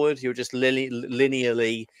straightforward. You're just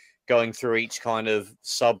linearly going through each kind of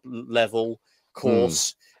sub-level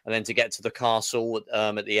course. And then to get to the castle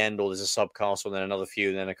at the end, or there's a sub-castle, and then another few,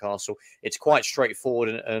 and then a castle. It's quite straightforward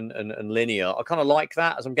and linear. I kind of like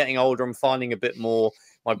that. As I'm getting older, I'm finding a bit more,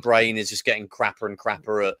 my brain is just getting crapper and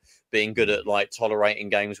crapper at being good at like tolerating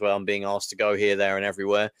games where I'm being asked to go here, there, and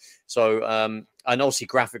everywhere. So, and obviously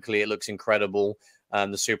graphically, it looks incredible.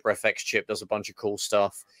 The Super FX chip does a bunch of cool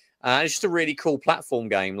stuff. It's just a really cool platform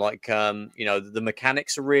game. Like, you know, the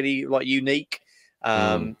mechanics are really like unique.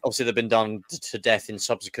 Obviously, they've been done to death in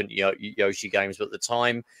subsequent Yoshi games, but at the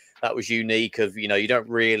time, that was unique. Of, you know, you don't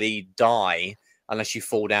really die unless you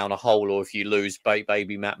fall down a hole or if you lose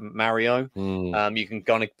baby Mario. You can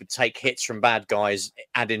kind of take hits from bad guys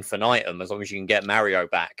ad infinitum as long as you can get Mario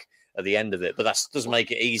back at the end of it. But that doesn't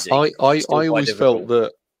make it easy. I always felt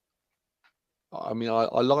that. I mean, I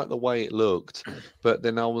like the way it looked, but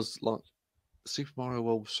then I was like, Super Mario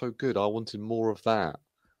World was so good. I wanted more of that,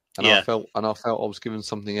 and I felt I was given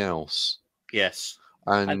something else. Yes,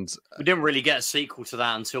 and we didn't really get a sequel to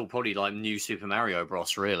that until probably like New Super Mario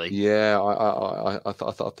Bros. Really. Yeah,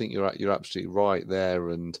 I think you're absolutely right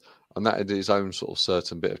there, and that had its own sort of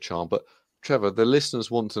certain bit of charm. But Trevor, the listeners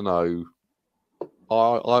want to know.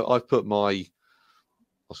 I've put my, I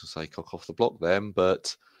was going to say cock off the block then,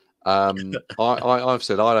 but. I've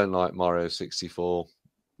said I don't like Mario 64.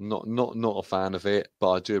 Not a fan of it,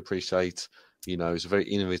 but I do appreciate, you know, it's a very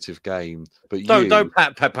innovative game. But don't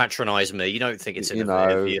patronize me. You don't think it's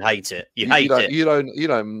innovative. You hate it. You hate it. You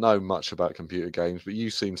don't know much about computer games, but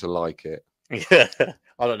you seem to like it. Yeah,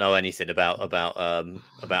 I don't know anything about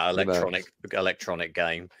electronic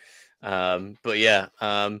game. But yeah.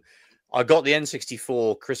 I got the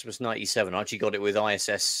N64 Christmas '97. I actually got it with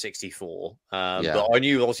ISS 64. But I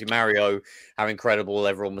knew obviously Mario, how incredible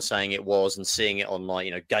everyone was saying it was, and seeing it on like,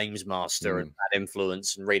 you know, Games Master and Bad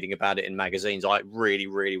Influence and reading about it in magazines. I really,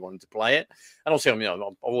 really wanted to play it. And also, you know,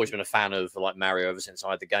 I've always been a fan of like Mario ever since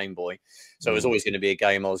I had the Game Boy. So it was always going to be a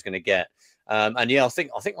game I was going to get. And yeah, I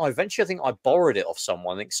think I borrowed it off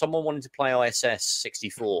someone. I think someone wanted to play ISS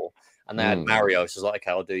 64. And they had Mario, so I was like,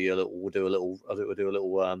 okay, we'll do a little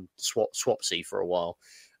swapsy for a while.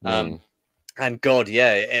 And God,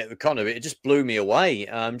 yeah, it just blew me away.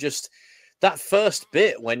 Just that first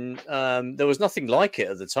bit when there was nothing like it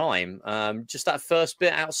at the time. Just that first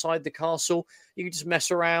bit outside the castle, you could just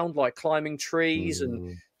mess around, like climbing trees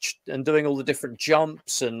and doing all the different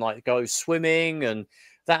jumps and like go swimming, and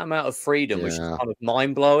that amount of freedom was just kind of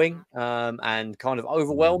mind blowing and kind of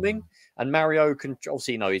overwhelming. And Mario can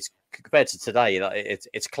obviously, you know, it's compared to today, like,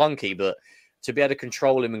 it's clunky, but to be able to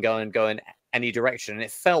control him and go in any direction, and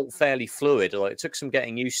it felt fairly fluid. Like, it took some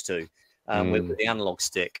getting used to with the analog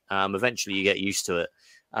stick. Eventually, you get used to it.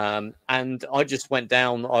 And I just went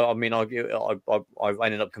down. I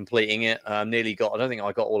ended up completing it. Nearly got. I don't think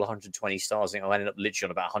I got all 120 stars. I think I ended up literally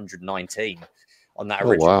on about 119 on that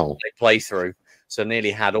original playthrough. So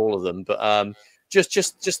nearly had all of them, but just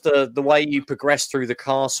the way you progress through the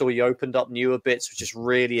castle, you opened up newer bits, which is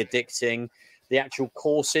really addicting. The actual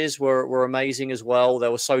courses were amazing as well. They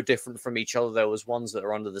were so different from each other. There was ones that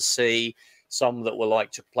are under the sea, some that were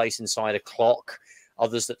like took place inside a clock,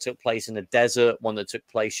 others that took place in a desert, one that took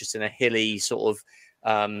place just in a hilly sort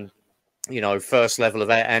of, you know, first level of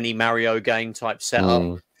any Mario game type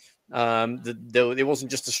setup. It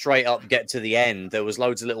wasn't just a straight up get to the end. There was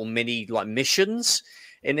loads of little mini like missions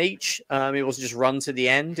in each. It wasn't just run to the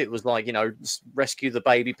end. It was like, you know, rescue the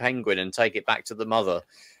baby penguin and take it back to the mother.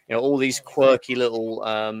 You know, all these quirky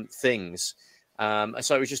little things.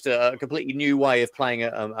 So it was just a completely new way of playing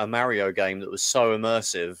a Mario game that was so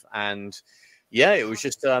immersive. And yeah, it was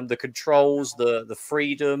just the controls, the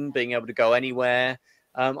freedom, being able to go anywhere.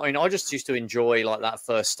 I mean, I just used to enjoy like that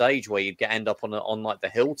first stage where you'd end up on like the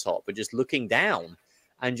hilltop, but just looking down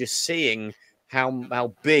and just seeing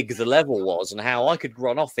how big the level was and how I could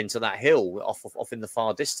run off into that hill off in the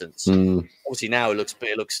far distance. Obviously now it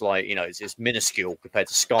looks like, you know, it's minuscule compared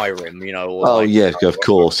to Skyrim, you know. Or of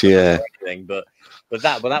course, yeah. But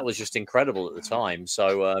that was just incredible at the time.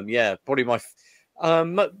 So yeah, probably I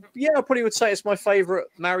probably would say it's my favorite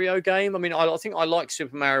Mario game. I mean, I think I like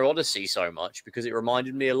Super Mario Odyssey so much because it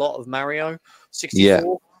reminded me a lot of Mario 64. Yeah.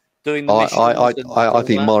 Doing the I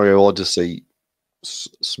think Mario Odyssey,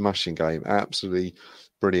 smashing game, absolutely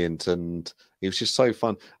brilliant, and it was just so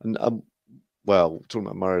fun. And well, talking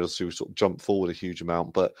about Mario Odyssey, we sort of jumped forward a huge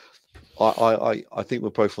amount, but I think we're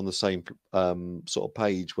both on the same sort of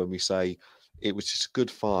page when we say it was just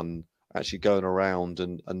good fun actually going around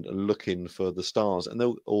and looking for the stars and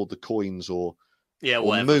all the coins or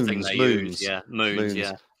whatever thing they use. Moons,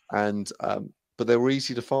 moons, and but they were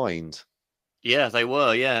easy to find. Yeah, they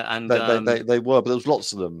were. Yeah, and they were, but there was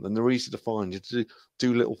lots of them, and they're easy to find. You had to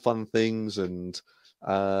do little fun things, and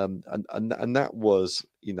that was,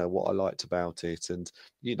 you know, what I liked about it, and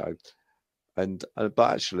you know, and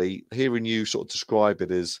but actually hearing you sort of describe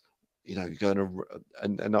it as, you know, going to,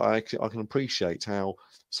 and I can appreciate how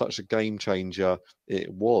such a game changer it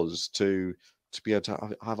was to be able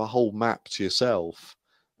to have a whole map to yourself.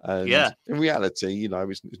 And in reality, you know,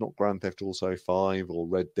 it's not Grand Theft Auto 5 or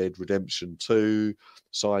Red Dead Redemption 2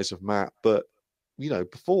 size of map, but you know,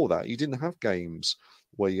 before that, you didn't have games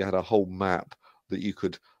where you had a whole map that you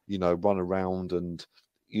could, you know, run around, and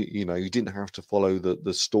you know, you didn't have to follow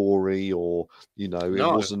the story, or you know, it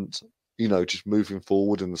wasn't, you know, just moving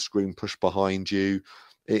forward and the screen pushed behind you.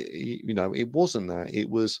 You know, it wasn't that. It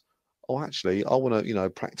was, oh, actually, I want to, you know,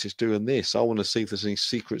 practice doing this. I want to see if there's any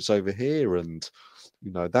secrets over here, and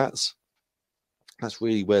you know, that's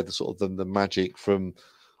really where the sort of the magic from,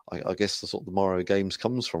 I guess, the sort of the Mario games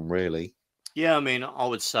comes from, really. Yeah, I mean, I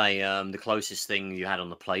would say the closest thing you had on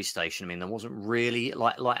the PlayStation. I mean, there wasn't really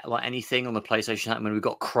like anything on the PlayStation. I mean, we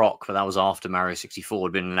got Croc, but that was after Mario 64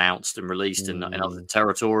 had been announced and released in other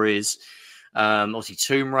territories. Obviously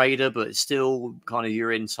Tomb Raider, but it's still kind of,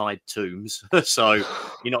 you're inside tombs, so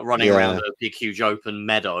you're not running around a big huge open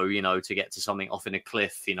meadow, you know, to get to something off in a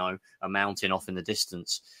cliff, you know, a mountain off in the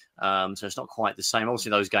distance. So it's not quite the same. Obviously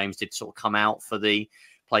those games did sort of come out for the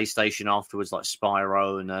PlayStation afterwards, like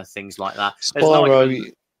Spyro and things like that.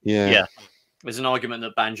 Spyro, there's an argument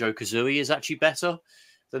that Banjo-Kazooie is actually better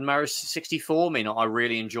than Mario 64. I mean, I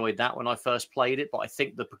really enjoyed that when I first played it, but I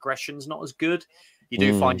think the progression's not as good. You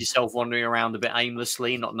do find yourself wandering around a bit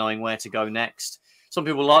aimlessly, not knowing where to go next. Some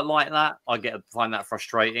people like that. I find that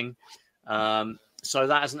frustrating. So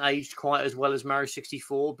that hasn't aged quite as well as Mario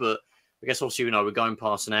 64, but I guess also, you know, we're going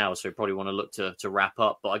past an hour, so we probably want to look to wrap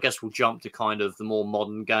up. But I guess we'll jump to kind of the more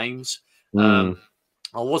modern games. I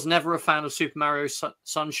was never a fan of Super Mario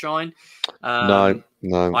Sunshine. No.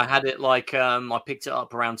 I had it like I picked it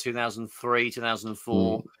up around 2003,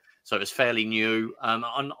 2004. So it was fairly new. And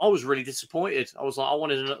I was really disappointed. I was like, I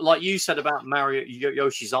wanted, like you said about Mario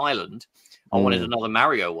Yoshi's Island, I wanted another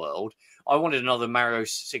Mario World. I wanted another Mario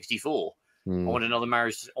 64. I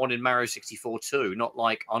wanted Mario 64 too. Not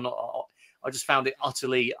like I just found it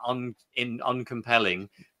utterly uncompelling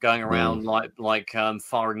going around like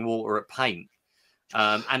firing water at paint.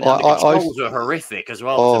 And the controls were horrific as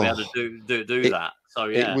well to be able to do that. So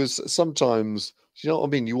yeah, it was sometimes. You know what I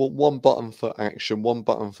mean? You want one button for action, one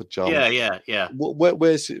button for jump. Yeah.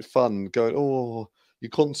 Where's it fun? Going, you're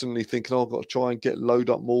constantly thinking, I've got to try and load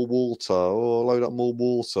up more water,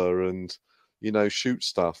 and you know, shoot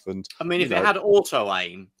stuff. And I mean, if it had auto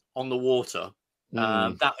aim on the water,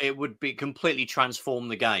 that it would be completely transform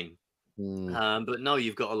the game. But no,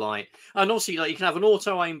 you've got to and also you can have an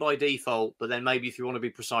auto aim by default, but then maybe if you want to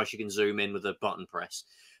be precise, you can zoom in with a button press.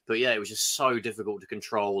 But yeah, it was just so difficult to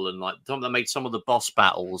control, and that made some of the boss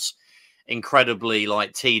battles incredibly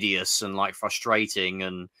tedious and frustrating.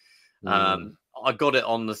 And I got it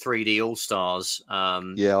on the 3D All Stars.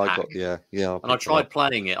 And I tried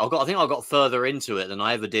playing it. I think I got further into it than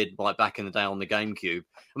I ever did back in the day on the GameCube.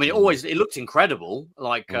 I mean, it looked incredible.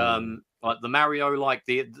 Like the Mario,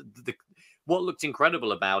 what looked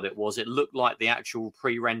incredible about it was it looked like the actual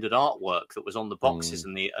pre-rendered artwork that was on the boxes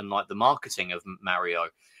and the marketing of Mario.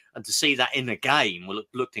 And to see that in a game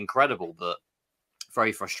looked incredible, but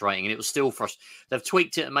very frustrating. And it was still they've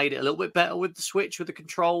tweaked it and made it a little bit better with the Switch, with the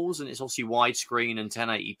controls, and it's obviously widescreen and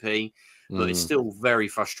 1080p, but it's still very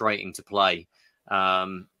frustrating to play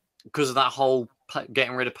because of that whole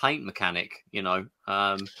getting rid of paint mechanic, you know.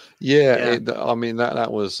 I mean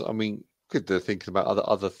that was, I mean, good, they're thinking about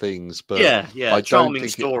other things, but I charming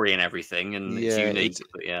story and everything, and it's unique.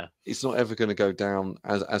 But it's not ever going to go down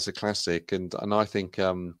as a classic. And I think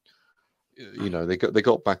you know, they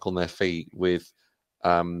got back on their feet with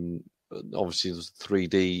obviously there's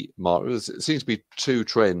 3D Mario. It seems to be two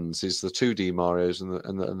trends: is the 2D Marios and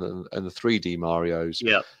the 3D Marios.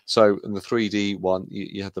 Yeah. So in the 3D one,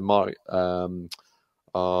 you had the Mario.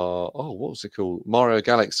 What was it called? Mario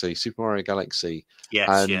Galaxy, Super Mario Galaxy. Yes,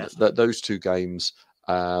 and those two games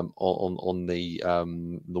on the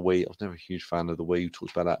Wii. I was never a huge fan of the Wii. We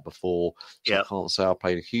talked about that before. So I can't say I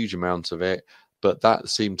played a huge amount of it, but that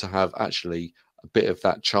seemed to have actually a bit of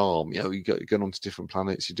that charm. You know, you're going on to different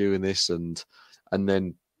planets, you're doing this, and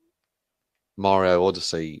then Mario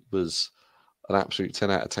Odyssey was an absolute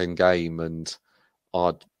 10 out of 10 game, and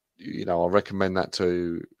I recommend that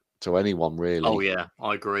to anyone really. Oh yeah,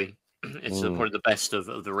 I agree. It's probably the best of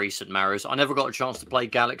the recent Marios. I never got a chance to play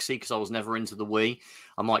Galaxy because I was never into the Wii.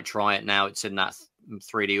 I might try it now. It's in that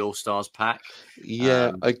 3D All Stars pack.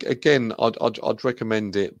 Yeah, again, I'd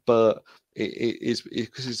recommend it, but it's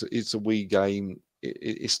because it's a Wii game.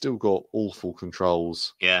 It's still got awful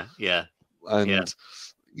controls. Yeah. And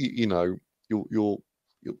you're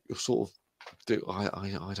sort of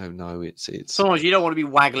I don't know. It's sometimes you don't want to be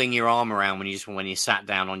waggling your arm around when you sat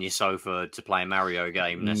down on your sofa to play a Mario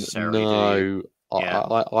game necessarily. No,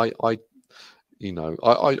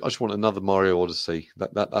 I just want another Mario Odyssey.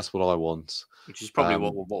 That's what I want. Which is probably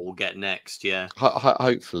what we'll get next. Yeah,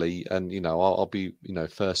 hopefully, and I'll be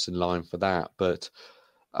first in line for that. But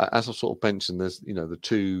as I sort of mentioned, there's the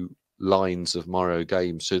two lines of Mario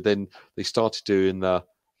games. So then they started doing the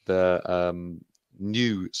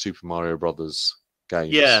new Super Mario Brothers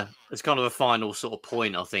games. Yeah, it's kind of a final sort of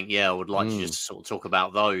point, I think. Yeah, I would like to just sort of talk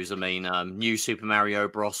about those. I mean, new Super Mario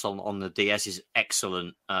Bros. on the DS is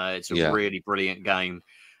excellent. It's a really brilliant game.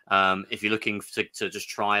 If you're looking to just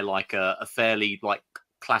try like a fairly like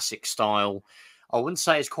classic style, I wouldn't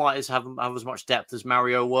say it's quite have as much depth as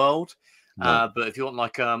Mario World. No. But if you want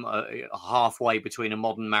like a halfway between a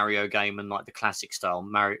modern Mario game and like the classic style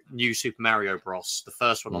new Super Mario Bros., the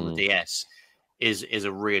first one on the DS is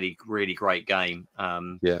a really, really great game.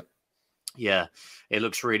 Yeah, it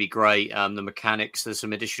looks really great. The mechanics, there's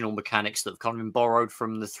some additional mechanics that have kind of been borrowed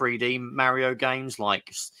from the 3D Mario games,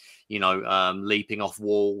 like leaping off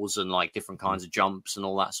walls and like different kinds of jumps and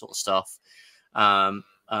all that sort of stuff.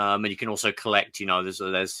 And you can also collect,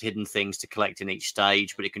 there's hidden things to collect in each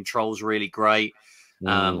stage, but it controls really great.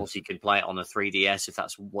 Also, you can play it on a 3DS if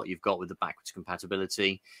that's what you've got with the backwards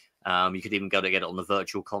compatibility. You could even go to get it on the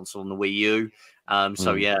Virtual Console on the Wii U. Was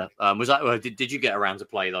that? Did you get around to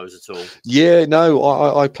play those at all? Yeah, no,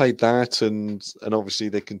 I played that, and obviously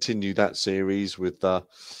they continued that series with the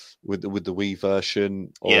Wii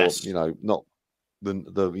version. Or, yes. Not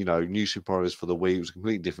the new Super Mario's for the Wii. It was a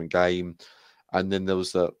completely different game, and then there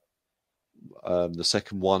was the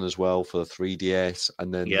second one as well for the 3DS,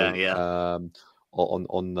 and then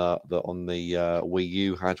on the Wii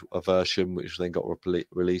U had a version which then got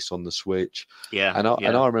released on the Switch. And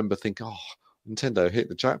I remember thinking, Nintendo hit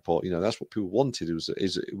the jackpot. That's what people wanted. It was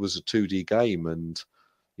a 2D game, and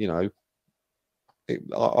I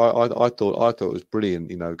thought it was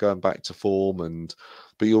brilliant. Going back to form,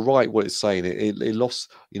 but you're right what it's saying. It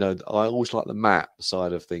lost. I always like the map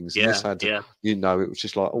side of things. And this had, it was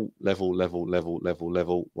just like level.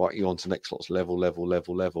 Right, you're on to next lot's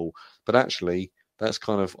level. But actually, that's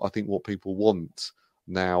kind of I think what people want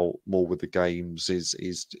now more with the games is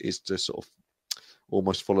to sort of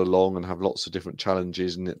almost follow along and have lots of different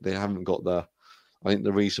challenges, and they haven't got I think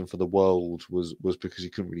the reason for the world was because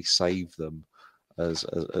you couldn't really save them as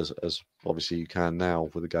obviously you can now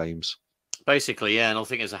with the games. Basically, yeah, and I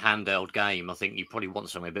think as a handheld game, I think you probably want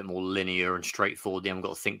something a bit more linear and straightforward. You haven't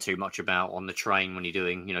got to think too much about on the train when you're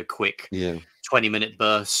doing, quick 20-minute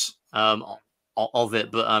bursts of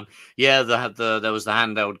it. But there was the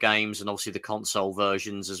handheld games and obviously the console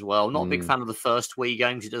versions as well. Not a big fan of the first Wii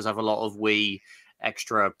games. It does have a lot of Wii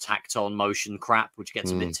extra tacked on motion crap, which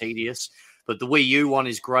gets a bit tedious. But the Wii U one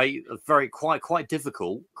is great. Quite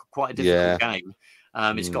difficult. Quite a difficult game.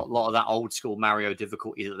 It's got a lot of that old school Mario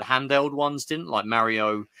difficulty that the handheld ones didn't. Like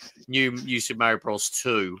New Super Mario Bros.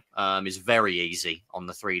 2 is very easy on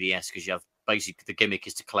the 3DS because you have basically the gimmick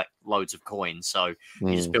is to collect loads of coins. So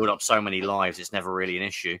you just build up so many lives, it's never really an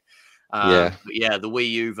issue. But the Wii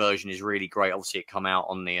U version is really great. Obviously, it come out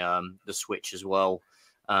on the Switch as well.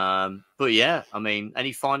 But yeah, I mean,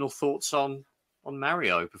 any final thoughts on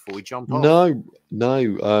Mario before we jump off?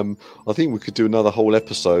 No. I think we could do another whole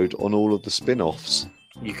episode on all of the spin-offs.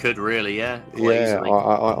 You could really, yeah.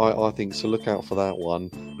 I think so. Look out for that one.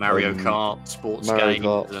 Mario Kart, sports Mario games,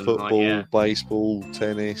 Kart, football, baseball,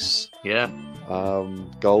 tennis,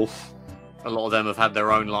 golf. A lot of them have had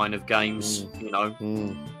their own line of games, in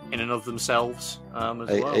and of themselves as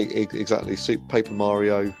well. Exactly. Super Paper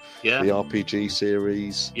Mario, the RPG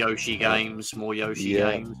series, Yoshi games, more Yoshi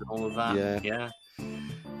games, and all of that. Yeah.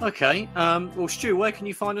 Okay. Well, Stu, where can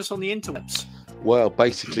you find us on the interwebs? Well,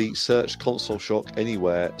 basically, search Console Shock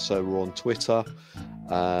anywhere. So we're on Twitter,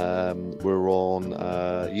 we're on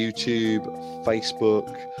YouTube, Facebook,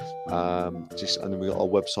 and then we got our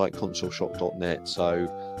website consoleshock.net. So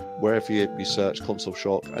wherever you search Console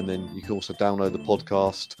Shock, and then you can also download the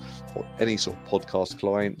podcast or any sort of podcast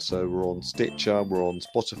client. So we're on Stitcher, we're on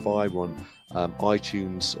Spotify, we're on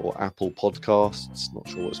iTunes or Apple Podcasts, not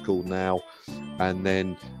sure what it's called now.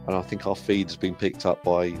 And I think our feed has been picked up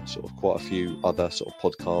by sort of quite a few other sort of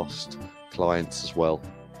podcast clients as well.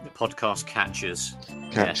 The podcast catchers.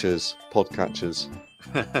 Podcatchers.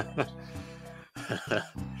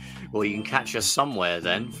 Well, you can catch us somewhere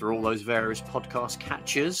then for all those various podcast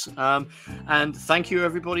catchers. And thank you,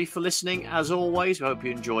 everybody, for listening. As always, we hope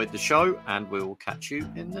you enjoyed the show, and we will catch you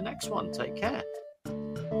in the next one. Take care.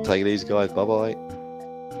 Take it easy, guys. Bye-bye.